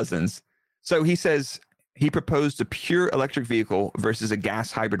 Dozens. So he says he proposed a pure electric vehicle versus a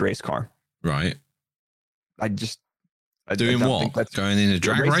gas hybrid race car. Right. Doing what? Going in a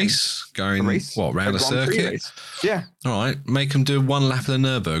drag race? Going what, round a circuit? Yeah. All right. Make them do one lap of the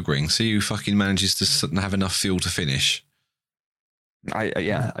Nürburgring. See who fucking manages to have enough fuel to finish. I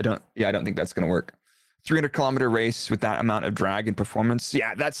don't think that's going to work. 300-kilometer race with that amount of drag and performance.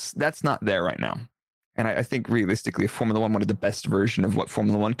 Yeah, that's not there right now. And I think realistically, if Formula One wanted the best version of what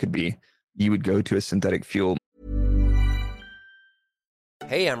Formula One could be, you would go to a synthetic fuel.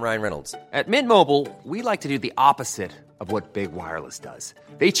 Hey, I'm Ryan Reynolds. At Mint Mobile, we like to do the opposite of what Big Wireless does.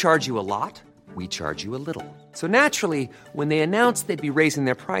 They charge you a lot, we charge you a little. So naturally, when they announced they'd be raising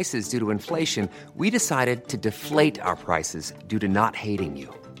their prices due to inflation, we decided to deflate our prices due to not hating you.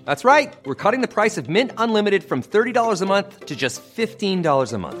 That's right. We're cutting the price of Mint Unlimited from $30 a month to just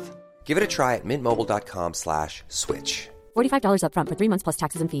 $15 a month. Give it a try at mintmobile.com/switch. $45 up front for 3 months plus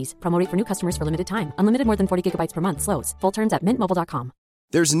taxes and fees. Promo rate for new customers for limited time. Unlimited more than 40 gigabytes per month slows. Full terms at mintmobile.com.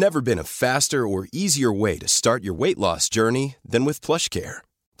 There's never been a faster or easier way to start your weight loss journey than with PlushCare.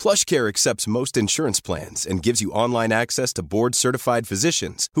 PlushCare accepts most insurance plans and gives you online access to board-certified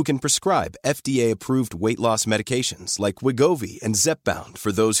physicians who can prescribe FDA-approved weight loss medications like Wegovy and Zepbound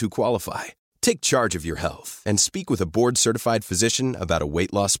for those who qualify. Take charge of your health and speak with a board-certified physician about a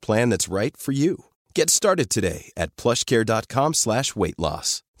weight loss plan that's right for you. Get started today at plushcare.com/weight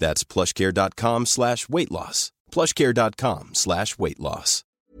loss. That's plushcare.com/weight loss. plushcare.com/weight loss.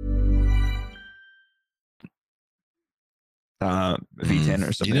 V10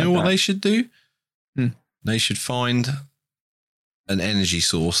 or something. You know like what that. they should do? They should find an energy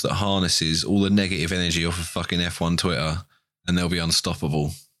source that harnesses all the negative energy off of fucking F1 Twitter, and they'll be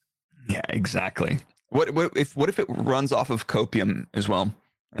unstoppable. Yeah, exactly. What if it runs off of copium as well,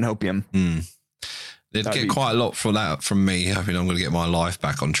 and opium? They'd get quite a lot for that from me. I mean, I'm going to get my life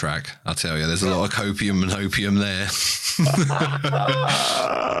back on track. I tell you, there's a lot of copium and opium there.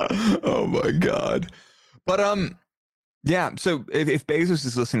 Oh my god! But yeah. So if Bezos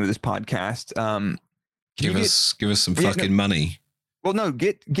is listening to this podcast, give us some fucking money. Well, no,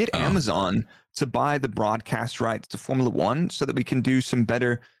 get Amazon to buy the broadcast rights to Formula One so that we can do some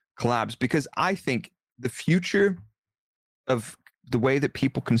better collabs. Because I think the future of the way that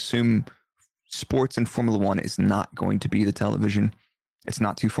people consume sports and Formula One is not going to be the television. It's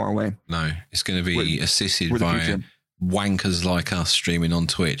not too far away. No, it's going to be assisted by wankers like us streaming on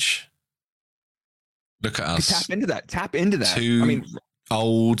Twitch. Look at us. Tap into that. Two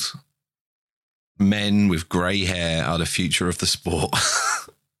old men with grey hair are the future of the sport.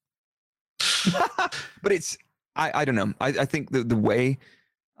 But it's, I don't know. I think the way,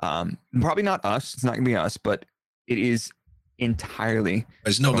 probably not us. It's not going to be us, but it is entirely.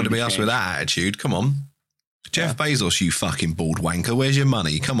 It's not going to be us with that attitude. Come on. Jeff Bezos, you fucking bald wanker. Where's your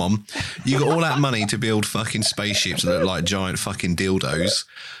money? Come on. You got all that money to build fucking spaceships that look like giant fucking dildos.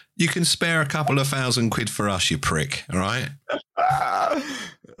 You can spare a couple of £1,000 for us, you prick. All right.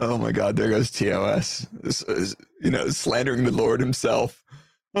 Oh my God. There goes TOS. Slandering the Lord himself.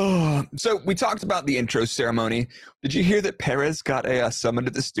 Oh, so we talked about the intro ceremony. Did you hear that Perez got a summon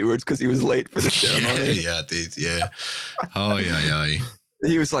to the stewards because he was late for the ceremony? Yeah, I did. Yeah. Oh, yeah.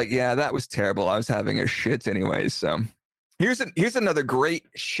 He was like, "Yeah, that was terrible. I was having a shit anyways." So here's another great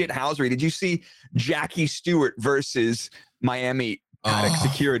shithousery. Did you see Jackie Stewart versus Miami paddock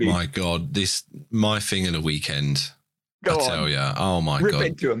security? My God, my thing of the weekend. Go I on. tell ya. Oh my Rip God,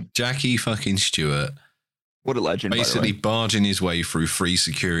 into him. Jackie fucking Stewart. What a legend! Basically by the way. barging his way through 3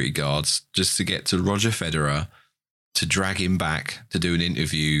 security guards just to get to Roger Federer to drag him back to do an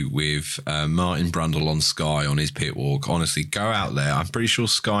interview with Martin Brundle on Sky on his pit walk. Honestly, go out there. I'm pretty sure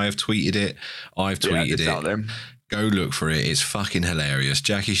Sky have tweeted it. I've tweeted it's it. out there. Go look for it. It's fucking hilarious.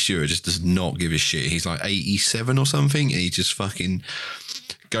 Jackie Stewart just does not give a shit. He's like 87 or something, and he just fucking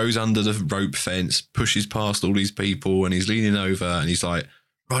goes under the rope fence, pushes past all these people, and he's leaning over and he's like,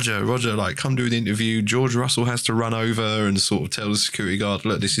 Roger, like, come do an interview. George Russell has to run over and sort of tell the security guard,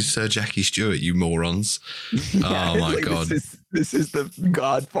 look, this is Sir Jackie Stewart, you morons. Yeah, oh, my God. This is the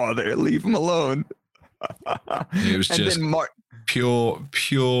Godfather. Leave him alone. It was just pure.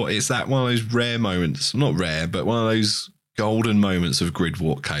 It's that one of those rare moments, not rare, but one of those golden moments of grid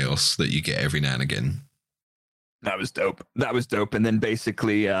walk chaos that you get every now and again. That was dope. And then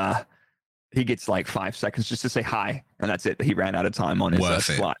basically he gets like 5 seconds just to say hi, and that's it. He ran out of time on his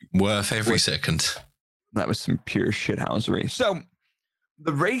slot. Worth every second. That was some pure shithousery. So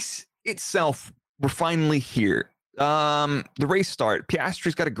the race itself, we're finally here. The race start.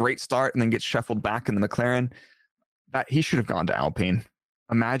 Piastri's got a great start and then gets shuffled back in the McLaren. That he should have gone to Alpine.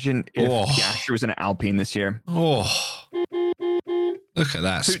 Imagine if Piastri was in an Alpine this year. Oh, look at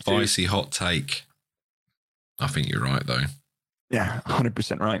that spicy hot take. I think you're right, though. Yeah,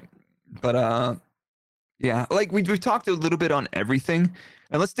 100% right. But yeah, like we've talked a little bit on everything,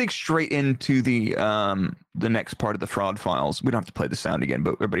 and let's dig straight into the next part of the fraud files. We don't have to play the sound again,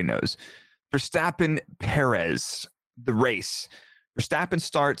 but everybody knows. Verstappen, Perez, the race. Verstappen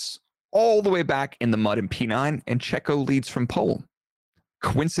starts all the way back in the mud in P9, and Checo leads from pole.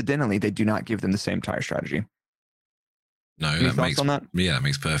 Coincidentally, they do not give them the same tire strategy. No, Any thoughts on that? Yeah, that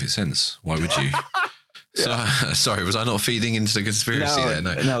makes perfect sense. Why would you? Sorry, was I not feeding into the conspiracy there?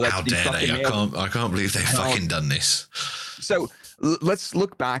 No, how dare they? I can't believe they've fucking done this. So let's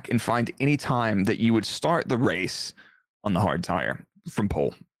look back and find any time that you would start the race on the hard tire from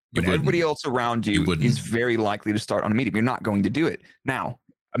pole. But everybody else around you is very likely to start on a medium. You're not going to do it. Now,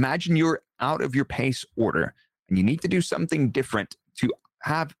 imagine you're out of your pace order and you need to do something different to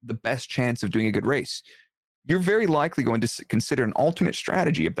have the best chance of doing a good race. You're very likely going to consider an alternate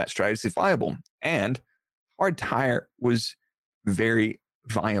strategy if that strategy is viable. And hard tire was very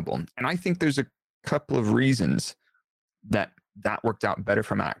viable. And I think there's a couple of reasons that worked out better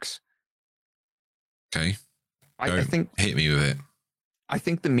for Max. Okay. I think hit me with it. I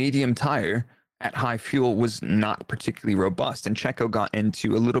think the medium tire at high fuel was not particularly robust, and Checo got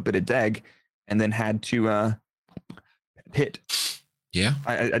into a little bit of deg and then had to pit. Yeah,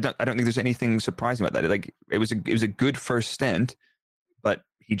 I don't think there's anything surprising about that. Like it was a good first stint, but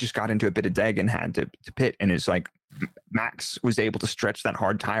he just got into a bit of deg and had to pit, and it's like Max was able to stretch that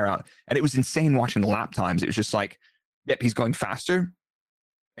hard tire out, and it was insane watching the lap times. It was just like, yep, he's going faster.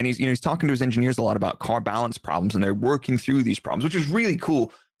 And he's talking to his engineers a lot about car balance problems, and they're working through these problems, which is really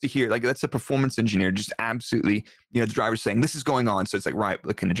cool to hear. Like that's a performance engineer, just absolutely, the driver's saying this is going on. So it's like, right,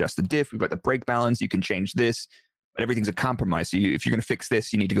 we can adjust the diff. We've got the brake balance. You can change this, but everything's a compromise. So if you're going to fix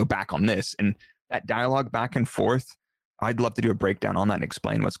this, you need to go back on this. And that dialogue back and forth, I'd love to do a breakdown on that and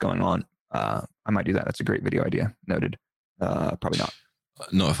explain what's going on. I might do that. That's a great video idea. Noted. Probably not.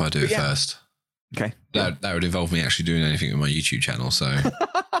 Not if I do it first. Okay. That would involve me actually doing anything with my YouTube channel. So,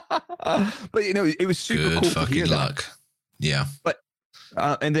 but it was super good cool fucking to hear luck. That. Yeah. But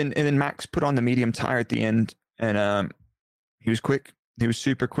and then Max put on the medium tire at the end, and he was quick. He was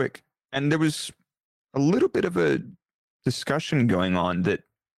super quick, and there was a little bit of a discussion going on that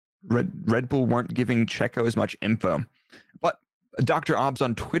Red Bull weren't giving Checo as much info. But Dr. Obbs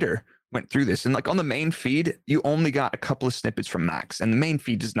on Twitter went through this, and like on the main feed, you only got a couple of snippets from Max, and the main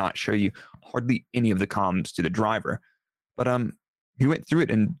feed does not show you hardly any of the comms to the driver. But he went through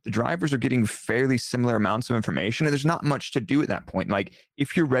it, and the drivers are getting fairly similar amounts of information, and there's not much to do at that point. Like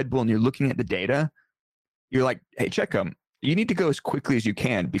if you're Red Bull and you're looking at the data, you're like, hey, Checo, you need to go as quickly as you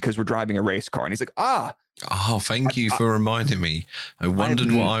can because we're driving a race car. And he's like, oh, thank you for reminding me. I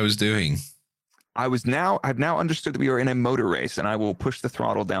wondered what I was doing. I've now understood that we are in a motor race, and I will push the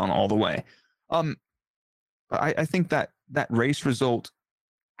throttle down all the way. I think that race result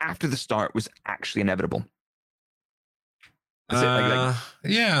after the start was actually inevitable. Yeah,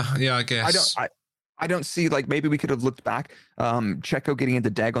 I guess. I don't see, like, maybe we could have looked back. Checo getting into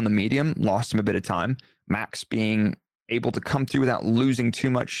deg on the medium lost him a bit of time. Max being able to come through without losing too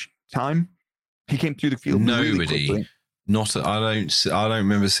much time. He came through the field really quickly. I don't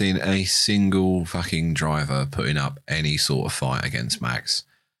remember seeing a single fucking driver putting up any sort of fight against Max.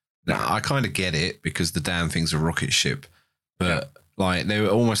 Now, I kind of get it because the damn thing's a rocket ship, but like they were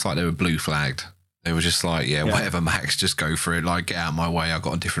almost like they were blue flagged. They were just like, whatever, Max, just go for it. Like, get out of my way. I've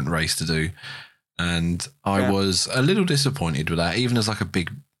got a different race to do. And I was a little disappointed with that, even as like a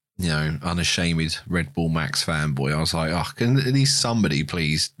big, unashamed Red Bull Max fanboy. I was like, can at least somebody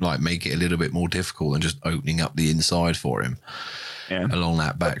please like make it a little bit more difficult and just opening up the inside for him along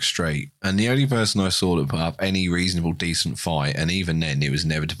that back straight. And the only person I saw that put up any reasonable, decent fight, and even then it was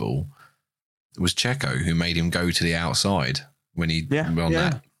inevitable, was Checo, who made him go to the outside when he won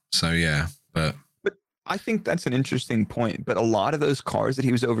that. So, but I think that's an interesting point. But a lot of those cars that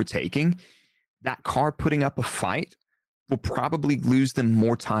he was overtaking, that car putting up a fight will probably lose them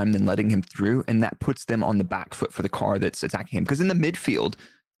more time than letting him through. And that puts them on the back foot for the car that's attacking him. Because in the midfield,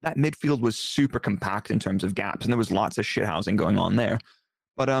 that midfield was super compact in terms of gaps. And there was lots of shithousing going on there.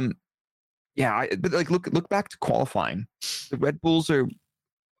 But look back to qualifying. The Red Bulls are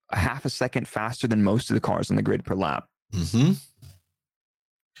a half a second faster than most of the cars on the grid per lap. Mm-hmm.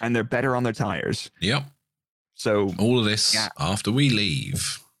 And they're better on their tires. Yep. So all of this after we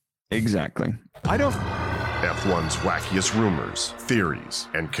leave. Exactly. F1's wackiest rumors, theories,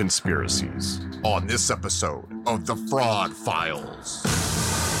 and conspiracies on this episode of The Fraud Files.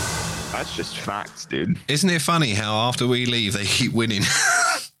 That's just facts, dude. Isn't it funny how after we leave, they keep winning?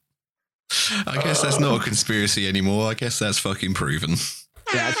 I guess that's not a conspiracy anymore. I guess that's fucking proven.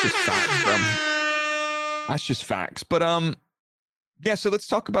 Yeah, that's just facts, bro. That's just facts. But so let's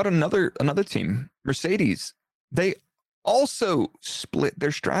talk about another team, Mercedes. They also split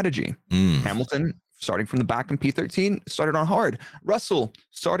their strategy. Hamilton, starting from the back in P13, started on hard. Russell,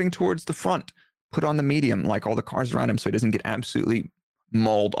 starting towards the front, put on the medium, like all the cars around him, so he doesn't get absolutely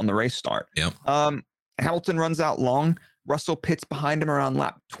mauled on the race start. Yep. Hamilton runs out long. Russell pits behind him around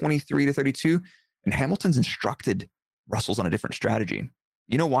lap 23 to 32, and Hamilton's instructed Russell's on a different strategy.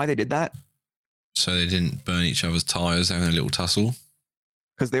 You know why they did that? So they didn't burn each other's tires having a little tussle?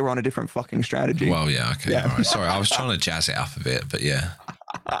 Because they were on a different fucking strategy. Well, yeah, okay. Yeah. All right. Sorry, I was trying to jazz it up a bit, but yeah.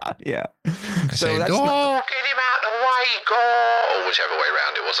 Yeah. So said, get him out the way, go! Or whichever way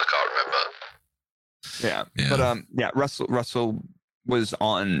around it was, I can't remember. Yeah. But Russell was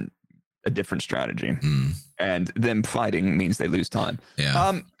on a different strategy. And them fighting means they lose time. Yeah.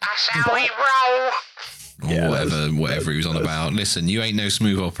 That's how we roll. Or whatever he was on about. Listen, you ain't no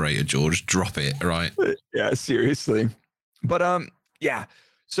smooth operator, George. Drop it, right? Yeah, seriously. But yeah.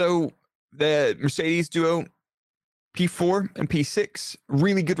 So the Mercedes duo, P4 and P6,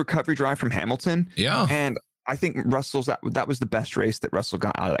 really good recovery drive from Hamilton. Yeah. And I think Russell's that was the best race that Russell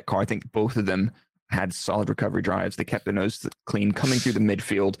got out of that car. I think both of them had solid recovery drives. They kept their nose clean, coming through the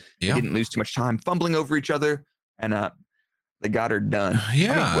midfield. Yeah. They didn't lose too much time, fumbling over each other, and they got her done.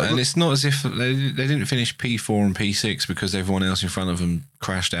 Yeah, and it's not as if they didn't finish P4 and P6 because everyone else in front of them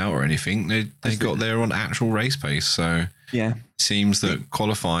crashed out or anything. They got there on actual race pace. So yeah, it seems that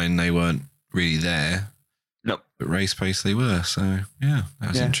qualifying they weren't really there. Nope. But race pace they were. So yeah,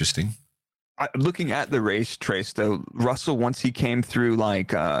 that's interesting. Looking at the race trace though, Russell, once he came through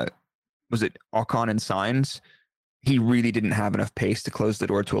was it Ocon and Sainz, he really didn't have enough pace to close the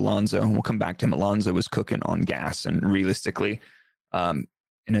door to Alonso. And we'll come back to him. Alonso was cooking on gas, and realistically, in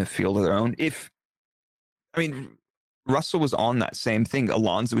a field of their own. Russell was on that same thing.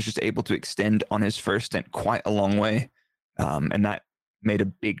 Alonso was just able to extend on his first stint quite a long way. And that made a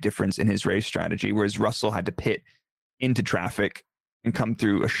big difference in his race strategy, whereas Russell had to pit into traffic and come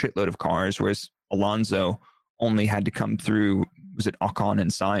through a shitload of cars, whereas Alonso only had to come through, was it Ocon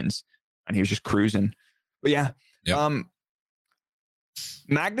and Sainz? And he was just cruising. But yeah, yep.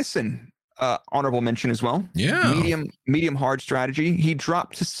 Magnussen, honorable mention as well. Yeah. Medium hard strategy. He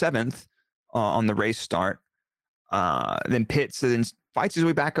dropped to 7th on the race start, then pits, and then fights his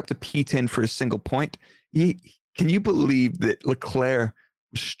way back up to P10 for a single point. Can you believe that Leclerc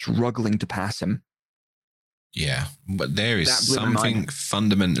was struggling to pass him? Yeah, but there is something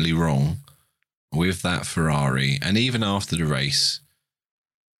fundamentally wrong with that Ferrari. And even after the race,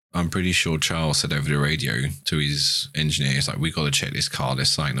 I'm pretty sure Charles said over the radio to his engineers, like, we got to check this car. There's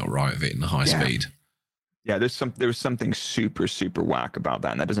something not right with it in the high speed. Yeah, there was something super, super whack about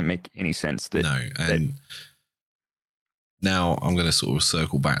that. And that doesn't make any sense. Now I'm going to sort of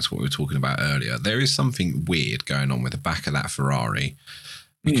circle back to what we were talking about earlier. There is something weird going on with the back of that Ferrari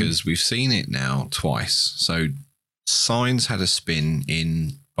because we've seen it now twice. So Sainz had a spin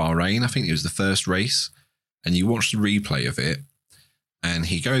in Bahrain. I think it was the first race. And you watch the replay of it. And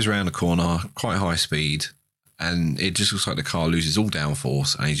he goes around a corner, quite high speed, and it just looks like the car loses all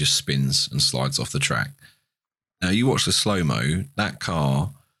downforce and he just spins and slides off the track. Now, you watch the slow-mo, that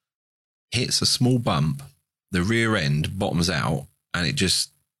car hits a small bump, the rear end bottoms out, and it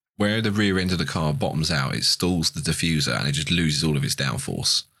just, where the rear end of the car bottoms out, it stalls the diffuser and it just loses all of its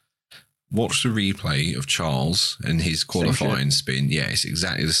downforce. Watch the replay of Charles and his qualifying spin. Yeah, it's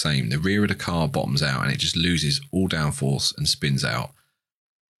exactly the same. The rear of the car bottoms out and it just loses all downforce and spins out.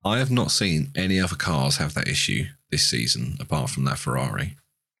 I have not seen any other cars have that issue this season, apart from that Ferrari.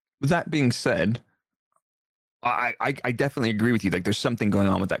 With that being said, I definitely agree with you. Like, there's something going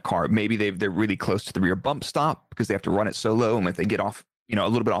on with that car. Maybe they're really close to the rear bump stop because they have to run it so low, and if they get off, a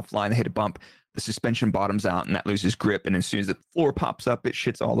little bit offline, they hit a bump, the suspension bottoms out, and that loses grip. And as soon as the floor pops up, it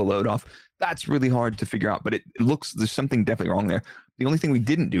shits all the load off. That's really hard to figure out, but it looks there's something definitely wrong there. The only thing we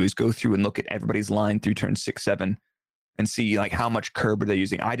didn't do is go through and look at everybody's line through turn 6, 7. And see like how much curb are they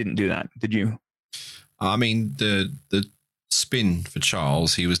using. I didn't do that. Did you? I mean, the spin for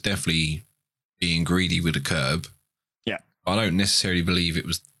Charles, he was definitely being greedy with the curb. Yeah. I don't necessarily believe it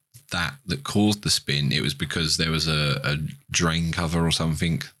was that caused the spin. It was because there was a drain cover or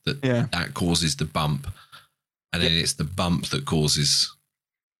something that causes the bump. And then it's the bump that causes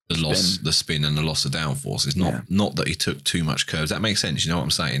the spin and the loss of downforce. It's not that he took too much curves. That makes sense. You know what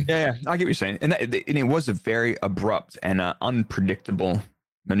I'm saying? Yeah, I get what you're saying. And it was a very abrupt and unpredictable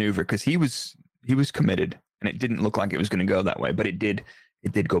maneuver because he was committed, and it didn't look like it was going to go that way, but it did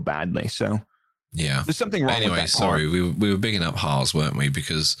go badly. So yeah, there's something wrong. Anyway, with that car. sorry, we were bigging up Haas, weren't we?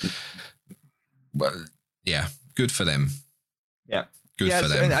 Because, well, yeah, good for them. Yeah, good for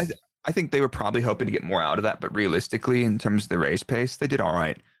them. And I think they were probably hoping to get more out of that, but realistically, in terms of the race pace, they did all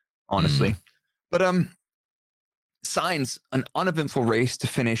right. Honestly. But Sainz, an uneventful race to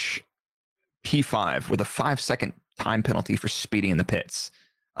finish P5 with a 5-second time penalty for speeding in the pits.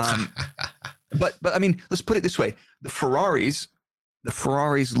 But I mean, let's put it this way. The Ferraris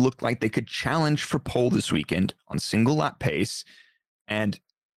looked like they could challenge for pole this weekend on single lap pace, and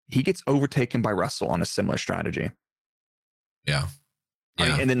he gets overtaken by Russell on a similar strategy. Yeah.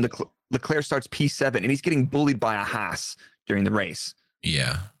 Yeah. And then Leclerc starts P7 and he's getting bullied by a Haas during the race.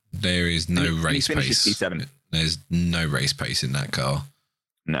 Yeah. There is no race pace. P7. There's no race pace in that car.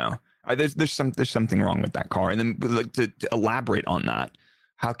 No. There's something wrong with that car. And then like, to elaborate on that,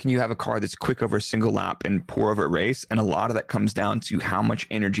 how can you have a car that's quick over a single lap and poor over a race? And a lot of that comes down to how much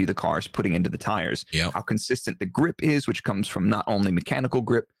energy the car is putting into the tires, how consistent the grip is, which comes from not only mechanical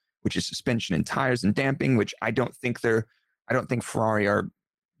grip, which is suspension and tires and damping, which I don't think Ferrari are,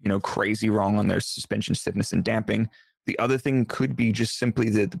 crazy wrong on their suspension stiffness and damping. The other thing could be just simply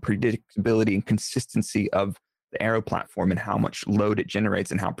the predictability and consistency of the aero platform and how much load it generates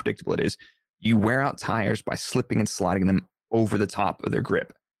and how predictable it is. You wear out tires by slipping and sliding them over the top of their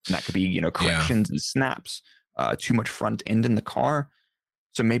grip. And that could be, corrections and snaps, too much front end in the car.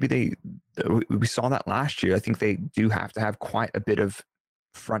 So maybe we saw that last year. I think they do have to have quite a bit of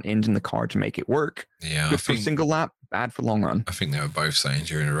front end in the car to make it work. Yeah. Good for single lap, bad for long run. I think they were both saying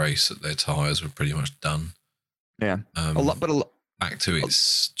during the race that their tires were pretty much done. Yeah. Back to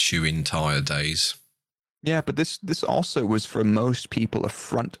its chewing tire days. Yeah, but this also was for most people a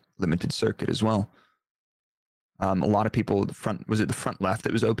front limited circuit as well. A lot of people, the front left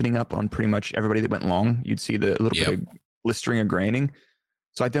that was opening up on pretty much everybody that went long. You'd see the little bit of blistering or graining.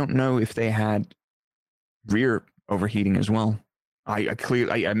 So I don't know if they had rear overheating as well. I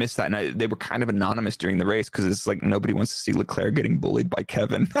missed that, and they were kind of anonymous during the race because it's like nobody wants to see Leclerc getting bullied by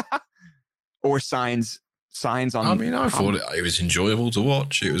Kevin or signs on. I mean, I thought it was enjoyable to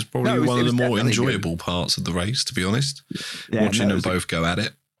watch. It was probably one of the more enjoyable parts of the race, to be honest. Yeah, watching them both go at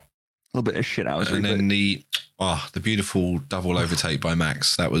it. A little bit of shit out. And then the beautiful double overtake by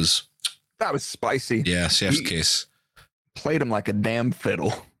Max. That was spicy. Yeah, chef's kiss. Played him like a damn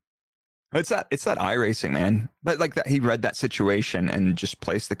fiddle. It's that iRacing, man. But like that, he read that situation and just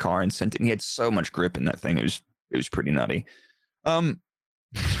placed the car and sent it. And he had so much grip in that thing. It was pretty nutty.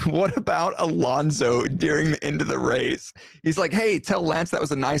 What about Alonso during the end of the race? He's like, hey, tell Lance that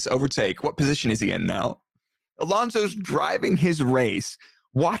was a nice overtake. What position is he in now? Alonso's driving his race,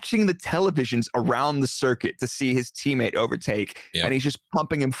 watching the televisions around the circuit to see his teammate overtake, and he's just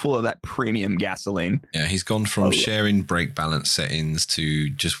pumping him full of that premium gasoline. Yeah, he's gone from sharing brake balance settings to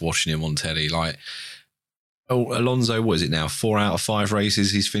just watching him on telly. Like, Alonso, what is it now? 4 out of 5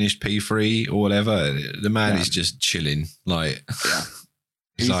 races, he's finished P3 or whatever. The man is just chilling. Like,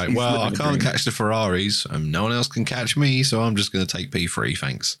 he's like, well, I can't catch the Ferraris, and no one else can catch me, so I'm just going to take P3,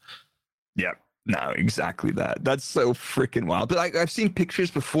 thanks. Yep. No, exactly that. That's so freaking wild. But I've seen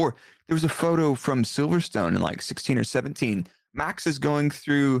pictures before. There was a photo from Silverstone in like 16 or 17. Max is going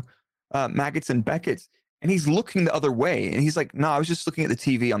through Maggots and Beckett's, and he's looking the other way. And he's like, no, I was just looking at the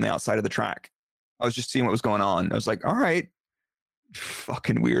TV on the outside of the track. I was just seeing what was going on. I was like, all right,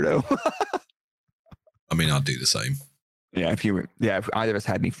 fucking weirdo. I mean, I'd do the same. Yeah, if either of us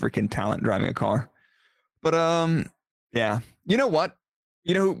had any freaking talent driving a car. But yeah. You know what?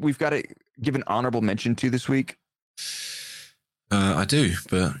 You know who we've got to give an honorable mention to this week? I do,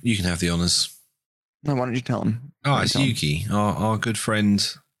 but you can have the honors. No, why don't you tell him? Oh, it's Yuki, our good friend.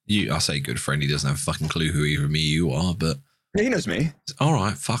 I say good friend. He doesn't have a fucking clue who either me or you are, but yeah, he knows me. All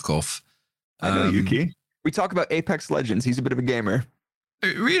right, fuck off. I know Yuki. We talk about Apex Legends. He's a bit of a gamer.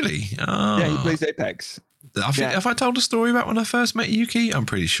 Really? Yeah, he plays Apex. Have I told a story about when I first met Yuki? I'm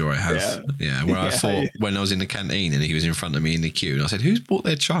pretty sure I have. Yeah, where I thought when I was in the canteen and he was in front of me in the queue, and I said, "Who's brought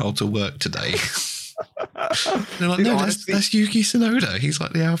their child to work today?" They're like, "No, that's Yuki Tsunoda. He's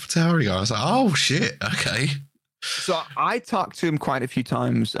like the AlphaTauri guy." I was like, "Oh shit, okay." So I talked to him quite a few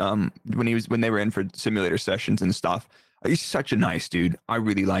times when they were in for simulator sessions and stuff. He's such a nice dude. I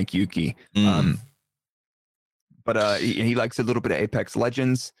really like Yuki. But he likes a little bit of Apex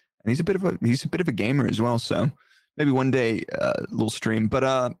Legends. And he's a bit of a gamer as well. So maybe one day a little stream.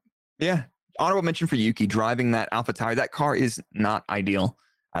 But yeah, honorable mention for Yuki driving that AlphaTauri. That car is not ideal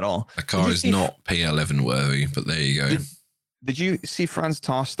at all. That car is not P11 worthy, but there you go. Did you see Franz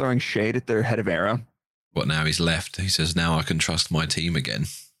Tost throwing shade at their head of aero? What, now he's left? He says, now I can trust my team again.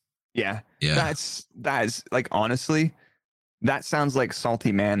 Yeah. That is like, honestly, that sounds like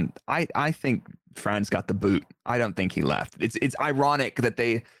salty man. I think Franz got the boot. I don't think he left. It's ironic that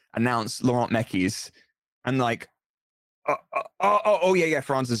they announced Laurent Mekies and like, yeah,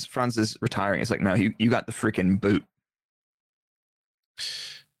 Franz is retiring. It's like, no, you got the freaking boot.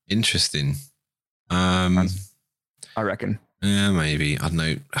 Interesting. I reckon. Yeah, maybe. I don't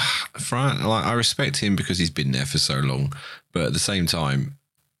know. Franz, like, I respect him because he's been there for so long, but at the same time,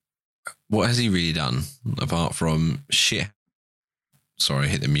 what has he really done apart from shit? Sorry, I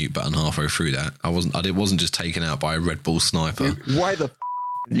hit the mute button halfway through that. I wasn't just taken out by a Red Bull sniper. Dude, why the?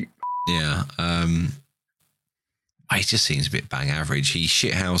 Yeah. He just seems a bit bang average. He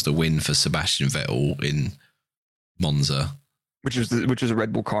shithoused a win for Sebastian Vettel in Monza, which is a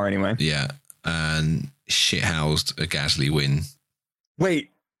Red Bull car anyway. Yeah, and shithoused a Gasly win.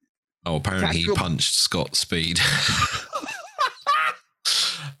 Wait. Oh, apparently he punched Scott Speed.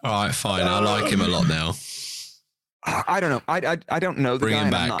 All right, fine. I like him a lot now. I don't know. I don't know the Bring guy.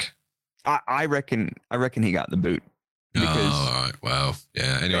 him back. I reckon he got the boot. Because, all right. Well,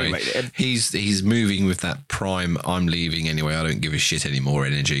 yeah. Anyway, he's moving with that prime. I'm leaving anyway. I don't give a shit anymore.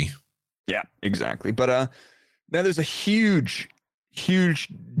 Energy. Yeah, exactly. But now there's a huge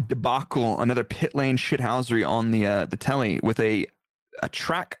debacle. Another pit lane shithousery on the telly with a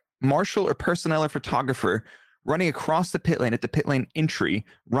track marshal or personnel or photographer running across the pit lane at the pit lane entry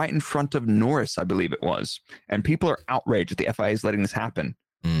right in front of Norris, I believe it was. And people are outraged that the FIA is letting this happen.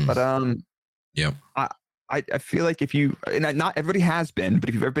 But yep. I feel like if you, and not everybody has been, but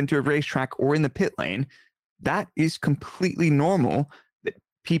if you've ever been to a racetrack or in the pit lane, that is completely normal that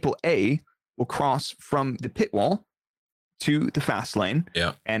people will cross from the pit wall to the fast lane,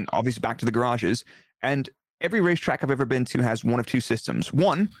 and obviously back to the garages. And every racetrack I've ever been to has one of two systems.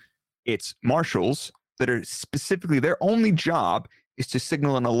 One, it's marshals that are specifically, their only job is to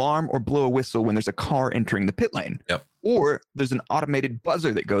signal an alarm or blow a whistle when there's a car entering the pit lane. Yep. Or there's an automated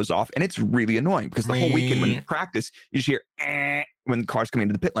buzzer that goes off, and it's really annoying because the whole weekend when you practice, you just hear when the cars come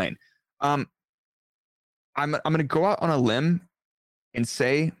into the pit lane. I'm going to go out on a limb and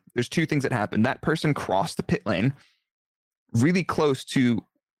say there's two things that happened. That person crossed the pit lane really close to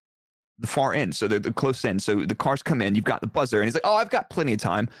the far end, so they're the close end. So the cars come in, you've got the buzzer, and he's like, "Oh, I've got plenty of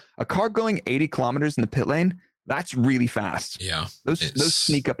time." A car going 80 kilometers in the pit lane, that's really fast. Yeah, those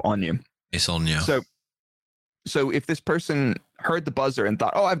sneak up on you. It's on you. So if this person heard the buzzer and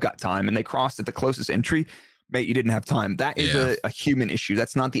thought, "Oh, I've got time," and they crossed at the closest entry, mate, you didn't have time. That is a human issue.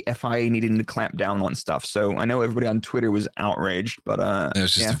 That's not the FIA needing to clamp down on stuff. So I know everybody on Twitter was outraged, but it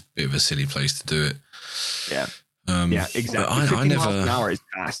was just a bit of a silly place to do it. Yeah. Yeah, exactly. I never. Miles an hour is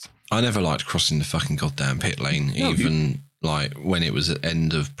fast. I never liked crossing the fucking goddamn pit lane, like when it was at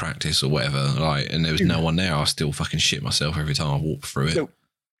end of practice or whatever. Like, and there was no one there. I still fucking shit myself every time I walk through it. So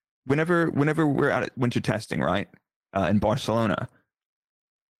whenever we're out at winter testing, right, in Barcelona,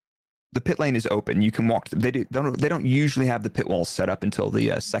 the pit lane is open. You can walk. They don't usually have the pit walls set up until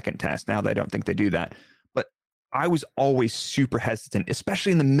the second test. Now they don't think they do that. But I was always super hesitant,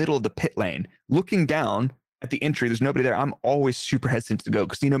 especially in the middle of the pit lane, looking down at the entry. There's nobody there. I'm always super hesitant to go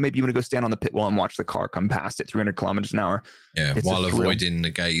because, maybe you want to go stand on the pit wall and watch the car come past at 300 kilometers an hour. Yeah, while avoiding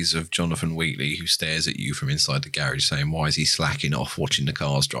the gaze of Jonathan Wheatley, who stares at you from inside the garage saying, "Why is he slacking off watching the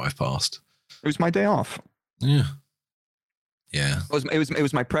cars drive past?" It was my day off. Yeah. Yeah. It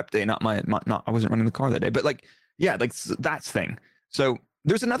was my prep day, not I wasn't running the car that day. But that's thing. So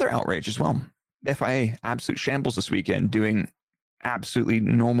there's another outrage as well. FIA absolute shambles this weekend doing absolutely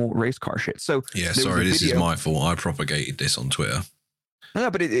normal race car shit. So yeah, sorry, this is my fault. I propagated this on Twitter. No,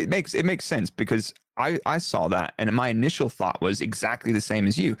 but it makes sense because I saw that and my initial thought was exactly the same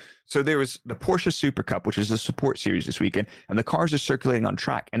as you. So there was the Porsche Super Cup, which is a support series this weekend, and the cars are circulating on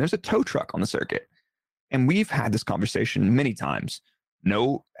track, and there's a tow truck on the circuit. And we've had this conversation many times.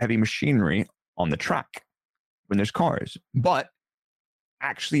 No heavy machinery on the track when there's cars, but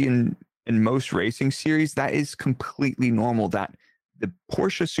actually in most racing series, that is completely normal. That the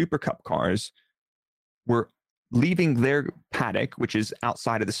Porsche Super Cup cars were leaving their paddock, which is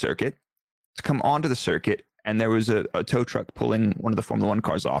outside of the circuit, to come onto the circuit, and there was a tow truck pulling one of the Formula One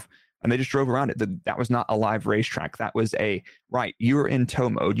cars off, and they just drove around it. That was not a live racetrack. That was you're in tow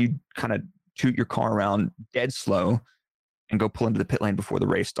mode. You kind of toot your car around dead slow and go pull into the pit lane before the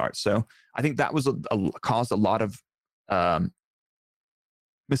race starts. So I think that was caused a lot of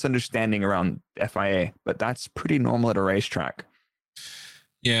misunderstanding around FIA, but that's pretty normal at a racetrack.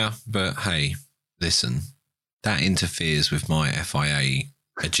 Yeah, but hey, listen, that interferes with my FIA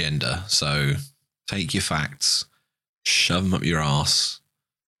agenda. So take your facts, shove them up your ass,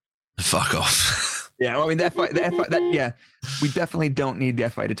 and fuck off. Yeah, well, I mean, we definitely don't need the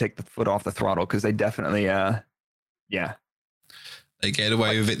FIA to take the foot off the throttle because they definitely, They get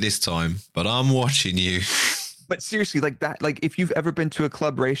away with it this time, but I'm watching you. But seriously, if you've ever been to a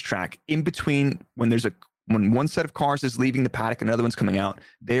club racetrack, in between when one set of cars is leaving the paddock and another one's coming out,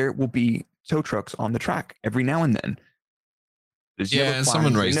 there will be tow trucks on the track every now and then. Yeah,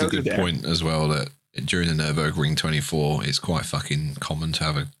 someone raised a good point as well that during the Nürburgring 24, it's quite fucking common to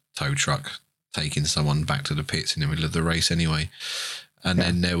have a tow truck taking someone back to the pits in the middle of the race anyway. And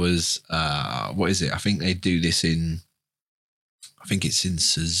then there was, what is it? I think they do this I think it's in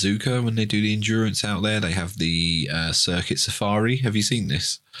Suzuka when they do the endurance out there. They have the circuit safari. Have you seen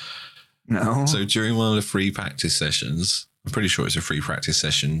this? No. So during one of the free practice sessions, I'm pretty sure it's a free practice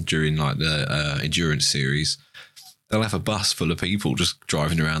session during like the endurance series, they'll have a bus full of people just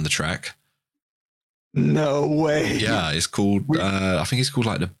driving around the track. No way. Yeah, it's called, I think it's called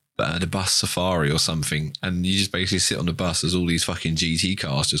like the bus safari or something. And you just basically sit on the bus as all these fucking GT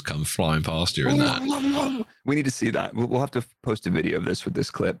cars just come flying past you and that. We need to see that. We'll have to post a video of this with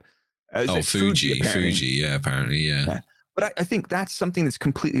this clip. Fuji, apparently. yeah, apparently, yeah. But I think that's something that's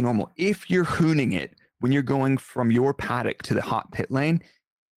completely normal. If you're hooning it when you're going from your paddock to the hot pit lane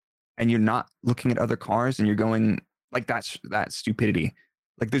and you're not looking at other cars and you're going like that's stupidity.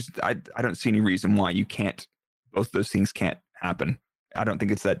 Like I don't see any reason why you can't, both those things can't happen. I don't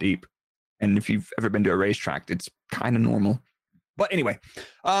think it's that deep. And if you've ever been to a racetrack, it's kind of normal. But anyway,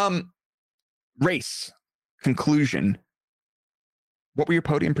 race conclusion. What were your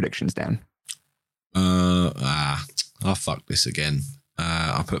podium predictions, Dan? I'll fuck this again.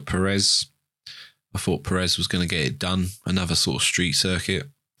 I put Perez. I thought Perez was going to get it done. Another sort of street circuit.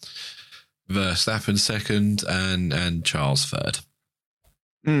 Verstappen second and Charles third.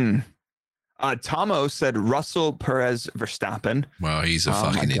 Tomo said Russell, Perez, Verstappen. Well, he's a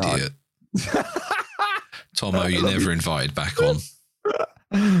fucking idiot. Tomo, you're never invited back on.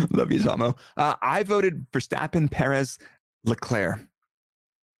 Love you, Tomo. I voted Verstappen, Perez, Leclerc.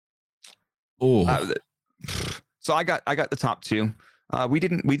 Oh. So I got the top two. We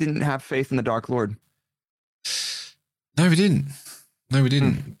didn't have faith in the Dark Lord. No, we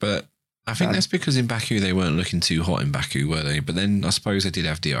didn't. But I think that's because in Baku they weren't looking too hot in Baku, were they? But then I suppose they did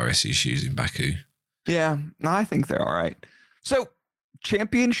have DRS issues in Baku. Yeah, no, I think they're all right. So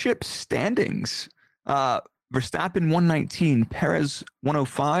championship standings: Verstappen 119, Perez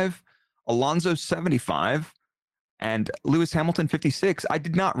 105, Alonso 75, and Lewis Hamilton 56. I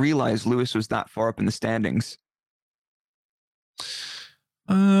did not realize Lewis was that far up in the standings.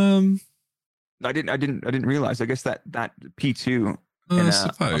 I didn't realize. I guess that P2 in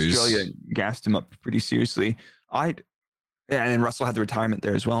Australia gassed him up pretty seriously. And then Russell had the retirement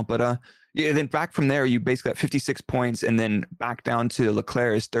there as well. But then back from there, you basically got 56 points, and then back down to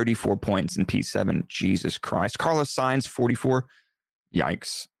Leclerc is 34 points in P7. Jesus Christ. Carlos Sainz 44.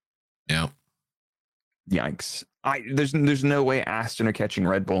 Yikes. Yeah. Yikes. There's no way Aston are catching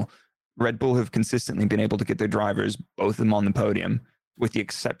Red Bull. Red Bull have consistently been able to get their drivers, both of them on the podium, with the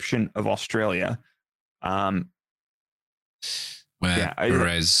exception of Australia.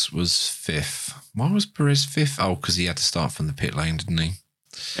 Perez was fifth. Why was Perez fifth? Oh, because he had to start from the pit lane, didn't he?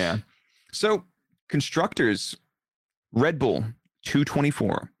 Yeah. So, constructors, Red Bull,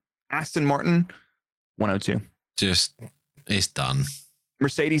 224. Aston Martin, 102. Just, it's done.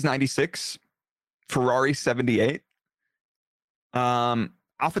 Mercedes, 96. Ferrari, 78.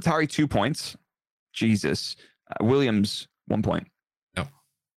 AlphaTauri, 2 points. Jesus. Williams, 1 point.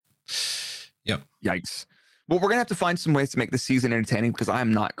 Yep. Yikes. Well, we're going to have to find some ways to make the season entertaining because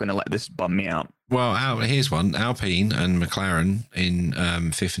I'm not going to let this bum me out. Well, here's one. Alpine and McLaren in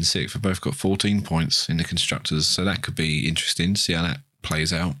 5th and 6th have both got 14 points in the constructors. So that could be interesting to see how that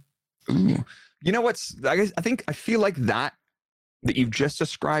plays out. Ooh. You know what's, I feel like that you've just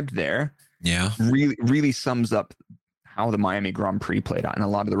described there. Yeah. Really, really sums up how the Miami Grand Prix played out. And a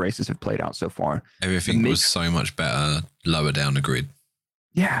lot of the races have played out so far. Everything was so much better lower down the grid.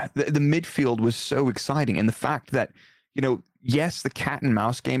 Yeah, the midfield was so exciting. And the fact that, yes, the cat and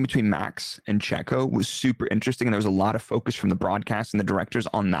mouse game between Max and Checo was super interesting. And there was a lot of focus from the broadcast and the directors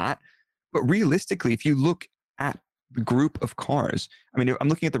on that. But realistically, if you look at the group of cars, I'm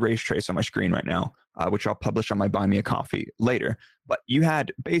looking at the race trace on my screen right now, which I'll publish on my Buy Me a Coffee later. But you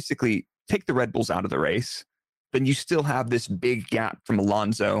had basically take the Red Bulls out of the race, then you still have this big gap from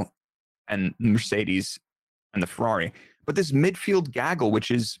Alonso and Mercedes and the Ferrari. But this midfield gaggle,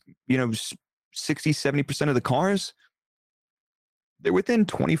 which is, 60, 70% of the cars, they're within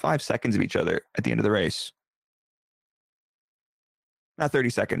 25 seconds of each other at the end of the race. Not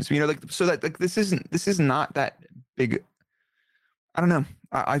 30 seconds. This is not that big. I don't know.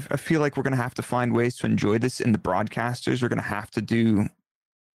 I feel like we're going to have to find ways to enjoy this, and the broadcasters are going to have to do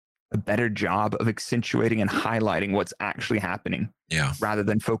a better job of accentuating and highlighting what's actually happening. Yeah. Rather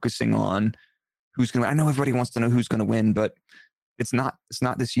than focusing on who's going to, I know everybody wants to know who's going to win, but it's not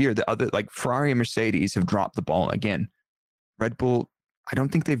this year. The other, like Ferrari and Mercedes have dropped the ball again. Red Bull, I don't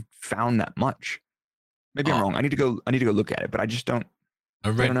think they've found that much. Maybe I'm wrong. I need to go look at it, but I just don't.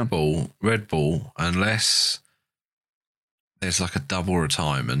 Red Bull, unless there's like a double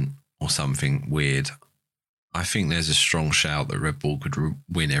retirement or something weird, I think there's a strong shout that Red Bull could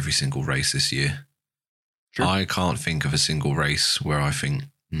win every single race this year. Sure. I can't think of a single race where I think,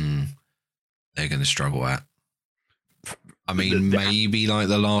 they're going to struggle at. I mean, maybe like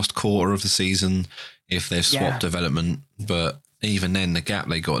the last quarter of the season if they've swapped Yeah. development, but even then, the gap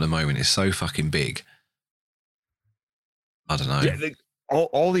they got at the moment is so fucking big. I don't know. Yeah,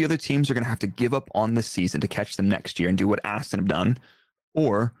 all the other teams are going to have to give up on this season to catch them next year and do what Aston have done.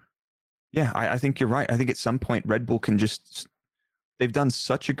 Or, yeah, I think you're right. I think at some point Red Bull can just, they've done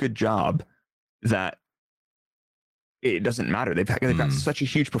such a good job that it doesn't matter. They've got such a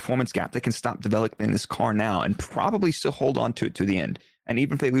huge performance gap. They can stop developing this car now and probably still hold on to it to the end. And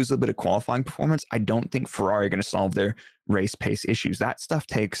even if they lose a little bit of qualifying performance, I don't think Ferrari are going to solve their race pace issues. That stuff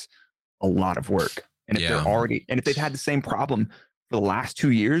takes a lot of work. And if if they've had the same problem for the last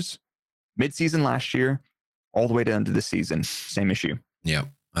 2 years, mid-season last year, all the way down to this season, same issue. Yeah.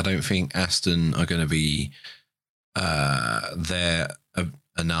 I don't think Aston are going to be there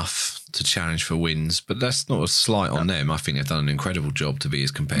enough to challenge for wins, but that's not a slight on them. I think they've done an incredible job to be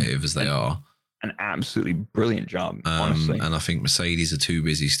as competitive as they are. An absolutely brilliant job, honestly. And I think Mercedes are too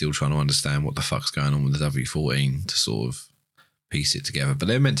busy still trying to understand what the fuck's going on with the W14 to sort of piece it together. But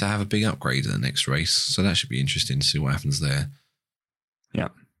they're meant to have a big upgrade in the next race, so that should be interesting to see what happens there. Yeah.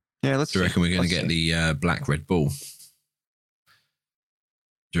 Yeah, let's Do you reckon we're going to get the black Red Bull?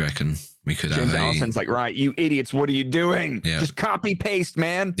 Do you reckon we could James have Allison's like, right, you idiots, what are you doing? Yeah. Just copy paste,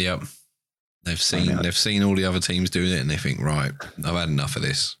 man. Yep. They've seen all the other teams doing it and they think, right, I've had enough of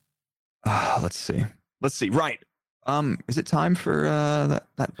this. Let's see. Right. Is it time for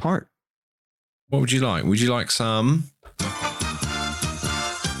that part? What would you like? Would you like some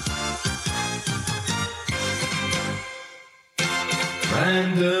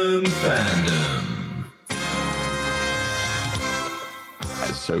random fandom?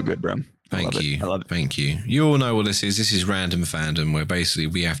 That's so good, bro. Thank you. I love it. Thank you. You all know what this is. This is random fandom, where basically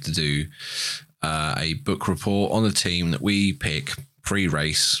we have to do a book report on the team that we pick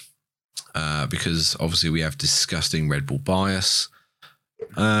pre-race, because obviously we have disgusting Red Bull bias.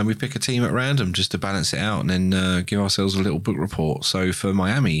 We pick a team at random just to balance it out and then give ourselves a little book report. So for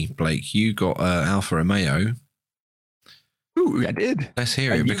Miami, Blake, you got Alfa Romeo. Ooh, I did. Let's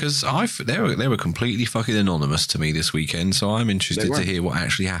hear it, because they were completely fucking anonymous to me this weekend. So I'm interested to hear what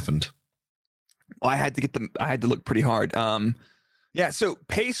actually happened. Well, I had to look pretty hard. Yeah, so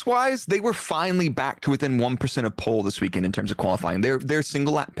pace-wise, they were finally back to within 1% of pole this weekend in terms of qualifying. Their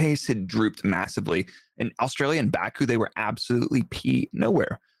single lap pace had drooped massively. In Australia and Baku, they were absolutely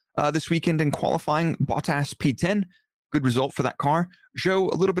nowhere. This weekend in qualifying, Bottas P10, good result for that car.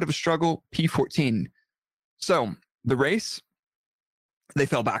 Zhou, a little bit of a struggle, P14. So the race, they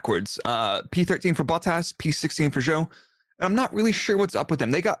fell backwards. P13 for Bottas, P16 for Zhou. I'm not really sure what's up with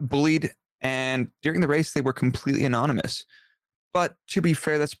them. They got bullied, and during the race, they were completely anonymous. But to be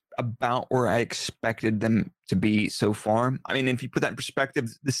fair, that's about where I expected them to be so far. I mean, if you put that in perspective,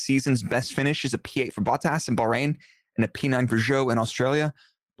 this season's best finish is a P8 for Bottas in Bahrain and a P9 for Zhou in Australia.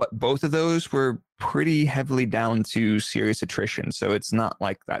 But both of those were pretty heavily down to serious attrition. So it's not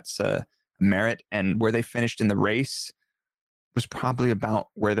like that's a merit. And where they finished in the race was probably about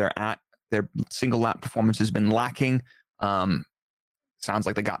where they're at. Their single lap performance has been lacking. Sounds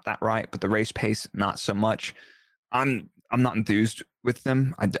like they got that right, but the race pace, not so much. I'm not enthused with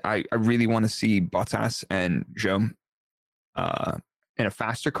them. I really want to see Bottas and Zhou in a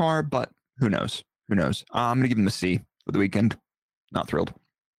faster car, but who knows? Who knows? I'm going to give them a C for the weekend. Not thrilled.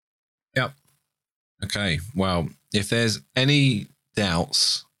 Yep. Okay. Well, if there's any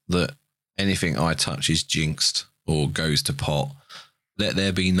doubts that anything I touch is jinxed or goes to pot, let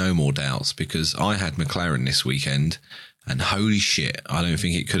there be no more doubts, because I had McLaren this weekend, and holy shit, I don't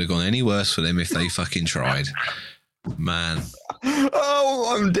think it could have gone any worse for them if they fucking tried. Man.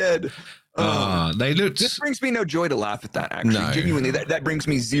 Oh, I'm dead. They looked. This brings me no joy to laugh at that, actually. No. Genuinely, that brings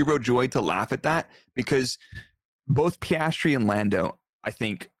me zero joy to laugh at that, because both Piastri and Lando, I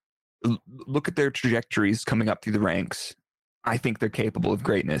think, look at their trajectories coming up through the ranks. I think they're capable of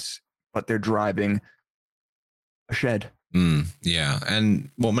greatness, but they're driving a shed. Yeah. And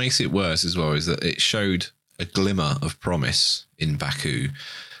what makes it worse as well is that it showed a glimmer of promise in Baku.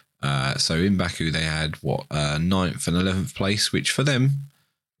 So in Baku, they had 9th and 11th place, which for them,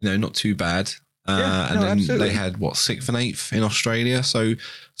 not too bad. They had 6th and 8th in Australia. So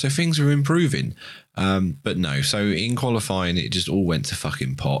things were improving. But no, so in qualifying, it just all went to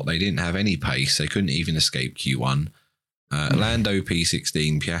fucking pot. They didn't have any pace. They couldn't even escape Q1. Lando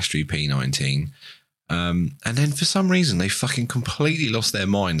P16, Piastri P19. And then for some reason, they fucking completely lost their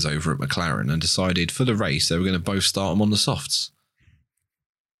minds over at McLaren and decided for the race, they were going to both start them on the softs.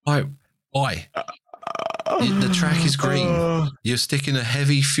 Like, why? The track is green. You're sticking a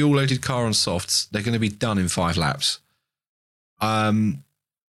heavy fuel-loaded car on softs. They're going to be done in 5 laps. And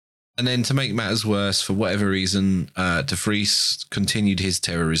And then to make matters worse, for whatever reason, De Vries continued his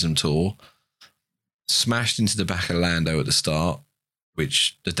terrorism tour, smashed into the back of Lando at the start,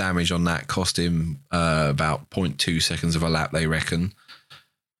 which the damage on that cost him about 0.2 seconds of a lap, they reckon.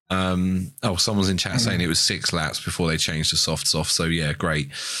 Someone's in chat saying it was 6 laps before they changed to softs off. So yeah, great.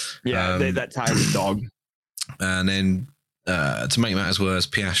 Yeah, that tire was dog. And then to make matters worse,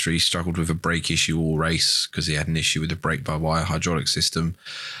 Piastri struggled with a brake issue all race because he had an issue with the brake-by-wire hydraulic system.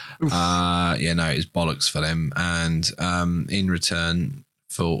 It was bollocks for them. And in return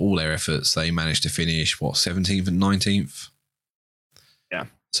for all their efforts, they managed to finish 17th and 19th. Yeah.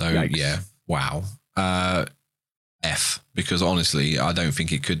 So Yikes. yeah, wow. F, because honestly, I don't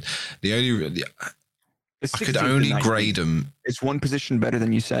think it could. I could only grade them. It's one position better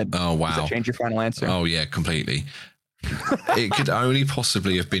than you said. Oh wow! Does that change your final answer? Oh yeah, completely. It could only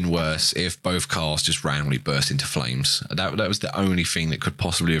possibly have been worse if both cars just randomly burst into flames. That was the only thing that could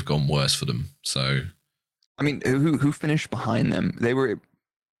possibly have gone worse for them. So, I mean, who finished behind them? They were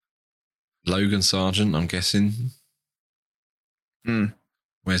Logan Sargent, I'm guessing.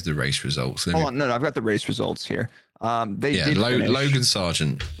 Where's the race results? Hold on, no, I've got the race results here. Logan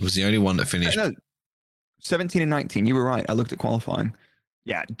Sargent was the only one that finished. 17 and 19. You were right. I looked at qualifying.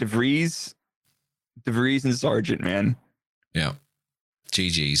 Yeah, De Vries and Sargent, man. Yeah,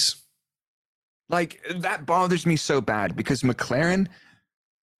 GG's. Like, that bothers me so bad because McLaren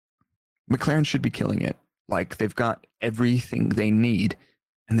should be killing it. Like, they've got everything they need,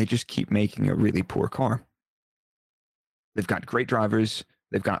 and they just keep making a really poor car. They've got great drivers.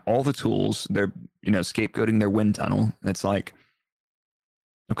 They've got all the tools. They're, scapegoating their wind tunnel. It's like,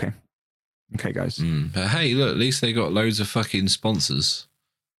 okay, guys. But hey, look, at least they got loads of fucking sponsors.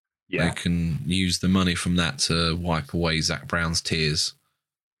 Yeah. They can use the money from that to wipe away Zach Brown's tears.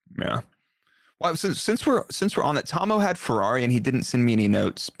 Yeah. Well, since we're on it, Tomo had Ferrari and he didn't send me any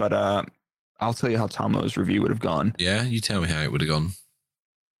notes, but I'll tell you how Tomo's review would have gone. Yeah, you tell me how it would have gone.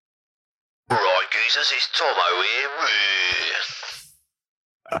 Right, geezers, it's Tomo here.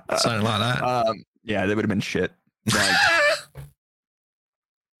 Something like that. Yeah, they would have been shit. Like,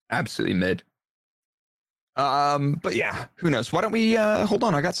 absolutely mid. But yeah, who knows? Why don't we hold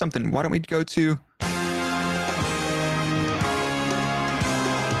on? I got something. Why don't we go to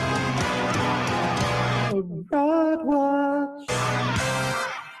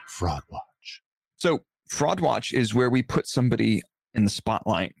Fraud Watch. So Fraud Watch is where we put somebody in the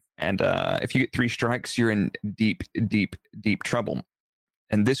spotlight, and if you get 3 strikes, you're in deep trouble.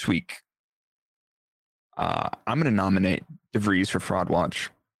 And this week, I'm going to nominate De Vries for Fraud Watch.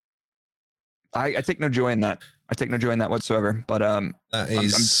 I take no joy in that. I take no joy in that whatsoever. But I'm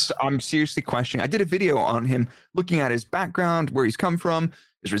seriously questioning. I did a video on him, looking at his background, where he's come from,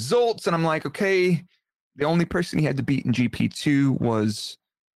 his results, and I'm like, okay, the only person he had to beat in GP2 was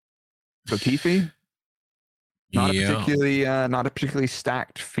Latifi. Not a particularly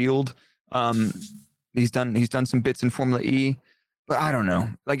stacked field. He's done some bits in Formula E, but I don't know.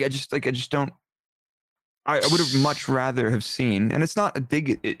 I just don't. I would have much rather have seen, and it's not a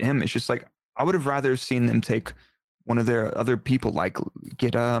dig at him. It's just like I would have rather seen them take one of their other people, like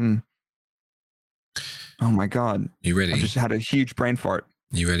get Oh my god! You ready? I just had a huge brain fart.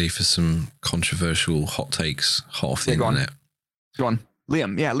 You ready for some controversial hot takes, hot off the internet? Go on,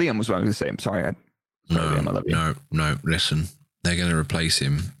 Liam. Yeah, Liam was what I was going to say. I'm sorry. Liam, I love you. No. Listen, they're going to replace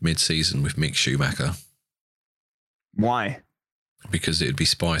him mid-season with Mick Schumacher. Why? Because it would be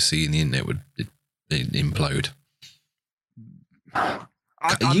spicy and the internet would implode.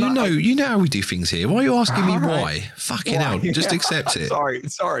 You know how we do things here. Why are you asking me why? Fucking hell, just accept it.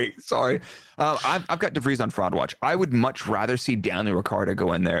 Sorry. I've got De Vries on Fraud Watch. I would much rather see Daniel Ricciardo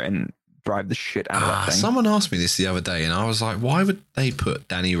go in there and drive the shit out of that thing. Someone asked me this the other day, and I was like, why would they put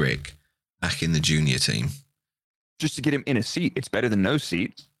Danny Rick back in the junior team? Just to get him in a seat. It's better than no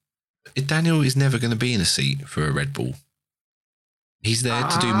seat. Daniel is never going to be in a seat for a Red Bull. He's there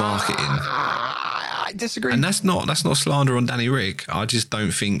to do marketing. I disagree. And that's not slander on Danny Rick. I just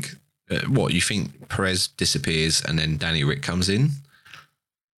don't think. What you think? Perez disappears and then Danny Rick comes in?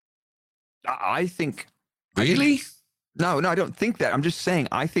 I think. Really? No, I don't think that. I'm just saying.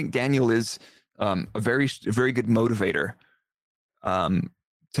 I think Daniel is a very good motivator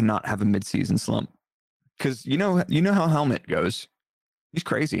to not have a mid-season slump, because you know how Helmet goes. He's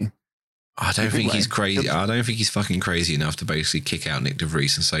crazy. I don't think he's crazy. I don't think he's fucking crazy enough to basically kick out Nick De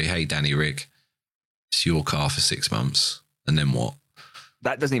Vries and say, "Hey, Danny Rick, it's your car for 6 months," and then what?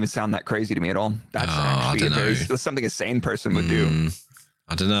 That doesn't even sound that crazy to me at all. That's actually that's something a sane person would do.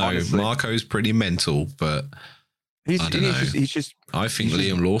 I don't know. Honestly. Marco's pretty mental, but I don't know. I think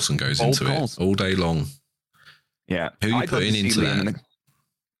Liam Lawson goes into it all day long. Yeah. Who are you putting into that?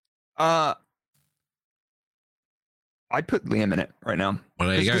 I'd put Liam in it right now. Well,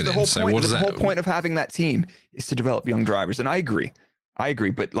 there you go. The whole point of having that team is to develop young drivers, and I agree.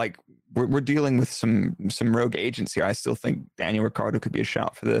 But like we're dealing with some rogue agents here. I still think Daniel Ricciardo could be a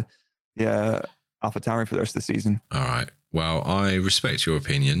shout for the AlphaTauri for the rest of the season. All right. Well, I respect your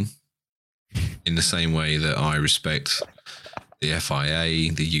opinion in the same way that I respect the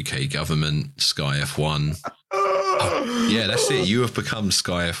FIA, the UK government, Sky F1. Oh, yeah, that's it. You have become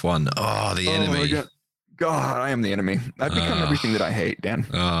Sky F1. Oh, the enemy. God, I am the enemy. I've become everything that I hate, Dan.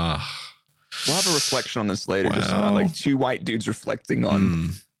 We'll have a reflection on this later. Just like two white dudes reflecting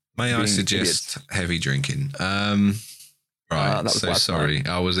on. May I suggest heavy drinking? Right. So sorry. Night.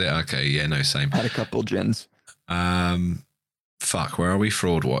 Oh, was it? Okay. Yeah. No. Same. Had a couple gins. Fuck. Where are we?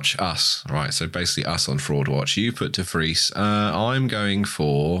 Fraud Watch. Us. Right. So basically, us on Fraud Watch. You put De Vries. I'm going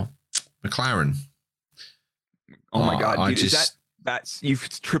for McLaren. Oh my God! Dude, that's you've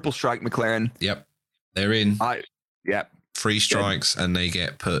triple strike McLaren. Yep. They're in. Yep. 3 strikes and they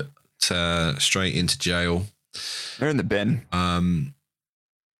get put straight into jail. They're in the bin.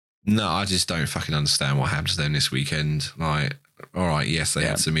 No, I just don't fucking understand what happened to them this weekend. Like, all right, yes, they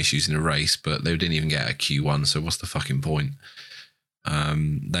had some issues in the race, but they didn't even get a Q1, so what's the fucking point?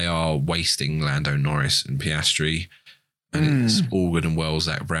 They are wasting Lando Norris and Piastri, and it's all good and well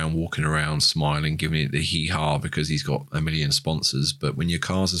Zach Brown walking around smiling, giving it the hee-haw because he's got a million sponsors, but when your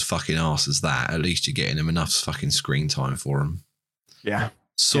car's as fucking arse as that, at least you're getting them enough fucking screen time for them. Yeah.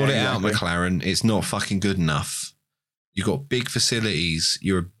 Sort it out, McLaren. It's not fucking good enough. You've got big facilities.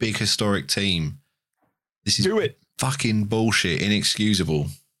 You're a big historic team. This is fucking bullshit, inexcusable.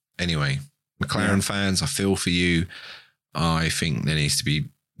 Anyway, McLaren fans, I feel for you. I think there needs to be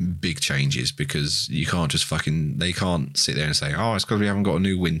big changes because you can't just they can't sit there and say, oh, it's because we haven't got a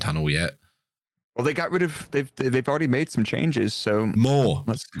new wind tunnel yet. Well, they got rid of, they've already made some changes. So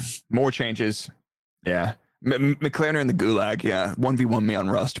more changes. Yeah. McLaren in the gulag. Yeah. 1v1 me on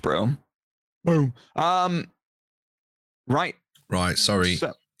Rust, bro. Boom. Right. Sorry.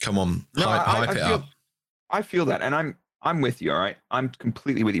 So, come on. Hype it up. I feel that, and I'm with you. All right. I'm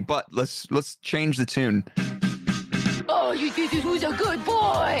completely with you. But let's change the tune. Oh, you think who's a good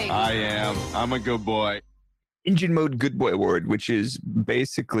boy? I am. I'm a good boy. Engine Mode Good Boy Award, which is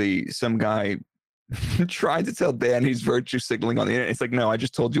basically some guy tried to tell Dan he's virtue signaling on the internet. It's like, no, I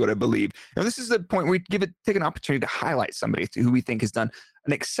just told you what I believe. Now, this is the point where we take an opportunity to highlight somebody who we think has done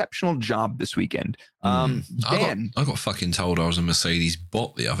an exceptional job this weekend. Dan, I got fucking told I was a Mercedes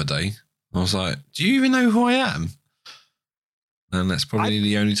bot the other day. I was like, do you even know who I am? And that's probably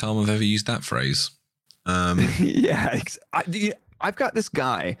the only time I've ever used that phrase. Yeah, I've got this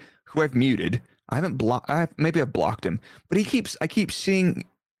guy who I've muted. I haven't blocked. Maybe I've blocked him, but I keep seeing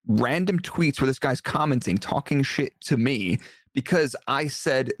random tweets where this guy's commenting, talking shit to me because I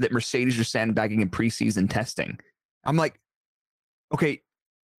said that Mercedes are sandbagging in preseason testing. I'm like, okay,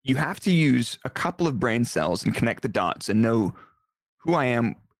 you have to use a couple of brain cells and connect the dots and know who I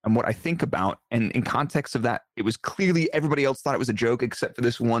am and what I think about. And in context of that, it was clearly everybody else thought it was a joke except for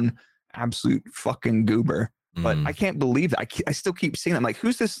this one absolute fucking goober. But I can't believe that. I still keep seeing them. Like,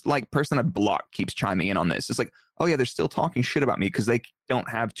 who's this like person I blocked keeps chiming in on this? It's like, oh yeah, they're still talking shit about me because they don't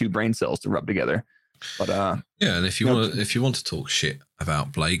have 2 brain cells to rub together. But yeah, and if you want to talk shit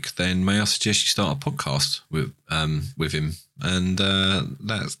about Blake, then may I suggest you start a podcast with him, and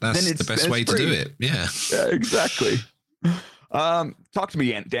that's the best way to do it. Yeah, exactly. Talk to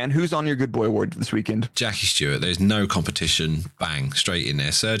me, Dan. Who's on your Good Boy Award this weekend? Jackie Stewart. There's no competition. Bang, straight in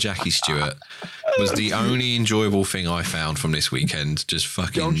there. Sir Jackie Stewart was the only enjoyable thing I found from this weekend. Just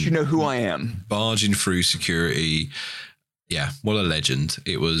fucking. Don't you know who I am? Barging through security. Yeah, what a legend.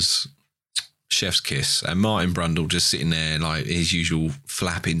 It was chef's kiss. And Martin Brundle just sitting there like his usual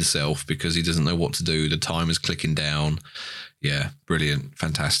flapping self because he doesn't know what to do. The timer's clicking down. Yeah, brilliant.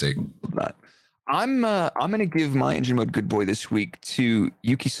 Fantastic. I'm going to give my Engine Mode Good Boy this week to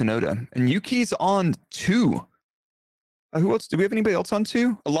Yuki Tsunoda. And Yuki's on 2. Who else? Do we have anybody else on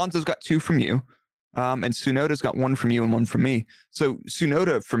 2? Alonso's got 2 from you. And Tsunoda's got 1 from you and 1 from me. So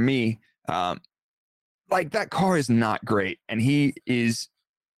Tsunoda, for me, like that car is not great. And he is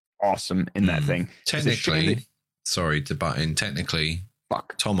awesome in that thing. Technically, sorry to butt in. Technically,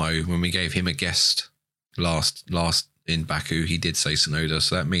 Tomo, when we gave him a guest last in Baku, he did say Tsunoda,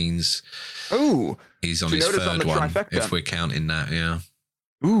 so that means he's on his third one trifecta. If we're counting that. Yeah.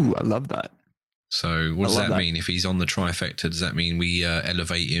 Ooh, I love that. So what does that mean? If he's on the trifecta, does that mean we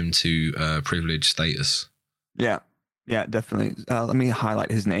elevate him to privileged status? Yeah, definitely. Let me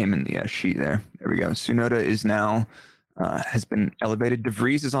highlight his name in the sheet there. There we go. Tsunoda is now has been elevated. De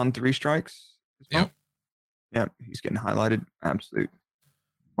Vries is on 3 strikes as well. Yep, he's getting highlighted. Absolute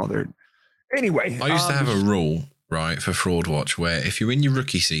Anyway, I used to have a rule, right, for Fraud Watch where if you're in your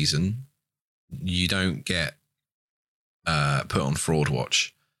rookie season, you don't get put on Fraud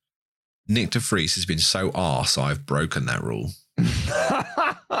Watch. Nick DeFries has been so arse, I've broken that rule.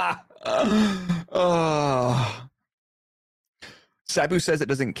 Sabu says it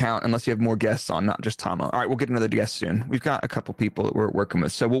doesn't count unless you have more guests on, not just Tama. All right, we'll get another guest soon. We've got a couple people that we're working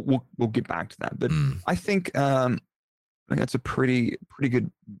with, so we'll get back to that. But I think that's a pretty good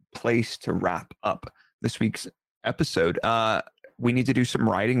place to wrap up this week's episode. We need to do some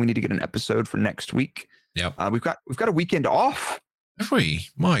writing. We need to get an episode for next week. Yep. We've got a weekend off. Have we?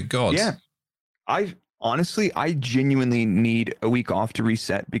 My God. Yeah. I genuinely need a week off to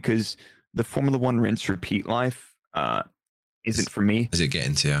reset because the Formula One rinse repeat life isn't for me. Is it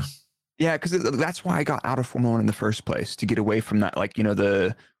getting to you? Yeah, because that's why I got out of Formula One in the first place, to get away from that, like,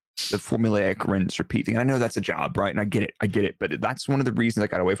 the formulaic rinse repeat thing. I know that's a job, right? And I get it, but that's one of the reasons I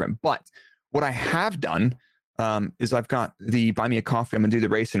got away from it. But what I have done is I've got the Buy Me a Coffee. I'm gonna do the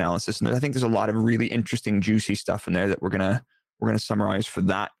race analysis, and I think there's a lot of really interesting, juicy stuff in there that we're gonna summarize for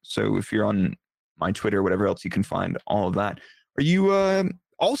that. So if you're on my Twitter or whatever else, you can find all of that. Are you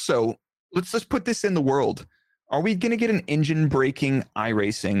also? Let's put this in the world. Are we going to get an engine braking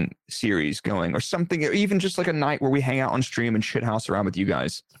iRacing series going or something, or even just like a night where we hang out on stream and shithouse around with you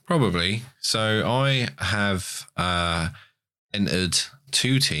guys? Probably. So I have entered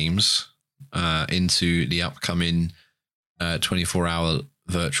 2 teams into the upcoming 24-hour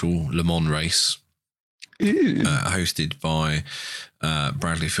virtual Le Mans race hosted by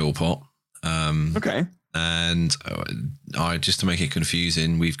Bradley Philpott. Okay. And just to make it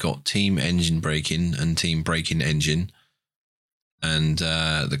confusing, we've got team engine braking and team braking engine, and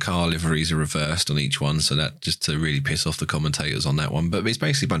the car liveries are reversed on each one, so that just to really piss off the commentators on that one. But it's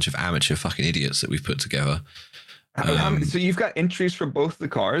basically a bunch of amateur fucking idiots that we've put together. So you've got entries for both the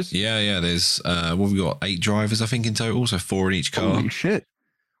cars? Yeah. There's we've got 8 drivers, I think, in total, so 4 in each car. Holy shit!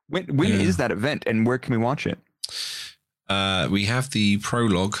 When is that event, and where can we watch it? We have the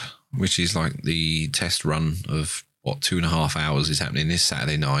prologue, which is like the test run of 2.5 hours is happening this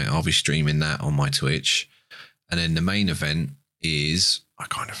Saturday night. I'll be streaming that on my Twitch. And then the main event is, I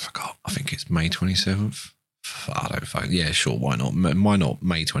kind of forgot, I think it's May 27th. I don't know. Yeah, sure. Why not? Why not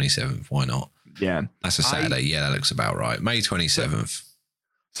May 27th? Why not? Yeah. That's a Saturday. Yeah, that looks about right. May 27th.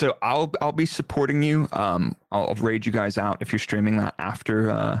 So I'll be supporting you. I'll raid you guys out if you're streaming that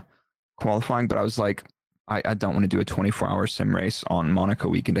after qualifying. But I was like, I don't want to do a 24-hour sim race on Monaco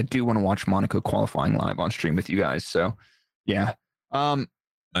weekend. I do want to watch Monaco qualifying live on stream with you guys. So, yeah. Everyone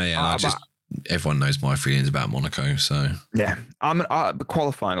knows my feelings about Monaco. So, yeah,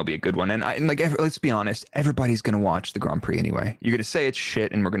 qualifying will be a good one. And let's be honest, everybody's going to watch the Grand Prix anyway. You're going to say it's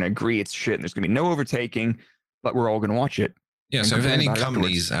shit, and we're going to agree it's shit, and there's going to be no overtaking, but we're all going to watch it. Yeah. So if any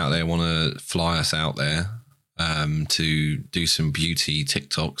companies out there want to fly us out there to do some beauty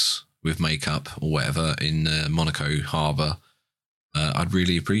TikToks with makeup or whatever in Monaco Harbour, I'd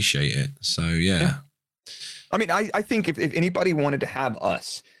really appreciate it. So, yeah. I mean, I think if anybody wanted to have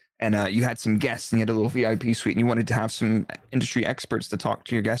us and you had some guests and you had a little VIP suite and you wanted to have some industry experts to talk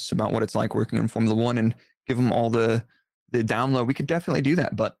to your guests about what it's like working in Formula One and give them all the download, we could definitely do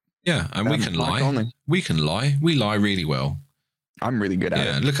that. But yeah, and we can lie. Only. We can lie. We lie really well. I'm really good at it.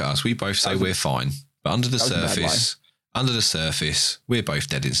 Yeah, look at us. We both say we're fine. But under the surface, we're both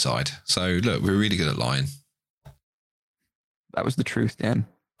dead inside. So, look, we're really good at lying. That was the truth, Dan.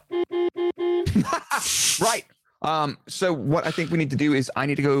 Right. So what I think we need to do is I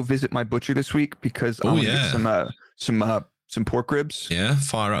need to go visit my butcher this week because I want to get some pork ribs. Yeah,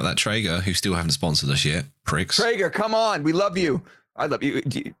 fire up that Traeger, who still haven't sponsored us yet. Pricks. Traeger, come on. We love you. I love you.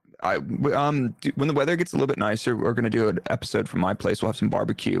 When the weather gets a little bit nicer, we're going to do an episode from my place. We'll have some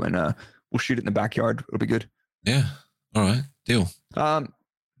barbecue and we'll shoot it in the backyard. It'll be good. Yeah. All right. Deal.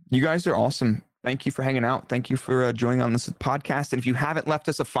 You guys are awesome. Thank you for hanging out. Thank you for joining on this podcast. And if you haven't left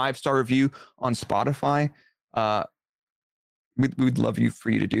us a 5-star review on Spotify, we'd love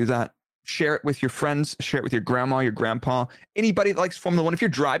for you to do that. Share it with your friends. Share it with your grandma, your grandpa, anybody that likes Formula One. If you're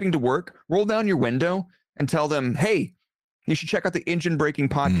driving to work, roll down your window and tell them, hey, you should check out the Engine Braking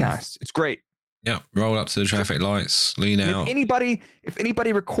podcast. It's great. Yeah, roll up to the traffic lights, lean out. If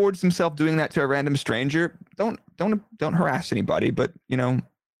anybody records themselves doing that to a random stranger, don't harass anybody. But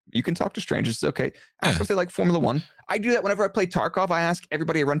you can talk to strangers. It's okay. Ask if they like Formula One. I do that whenever I play Tarkov. I ask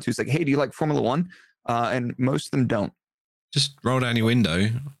everybody I run to, it's like, hey, do you like Formula One? And most of them don't. Just roll down your window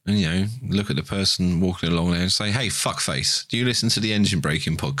and look at the person walking along there and say, hey, fuckface, do you listen to the Engine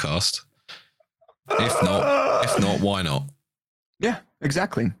Braking podcast? If not, why not? Yeah,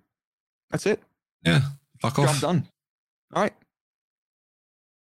 exactly. That's it. Yeah, fuck off. Job done.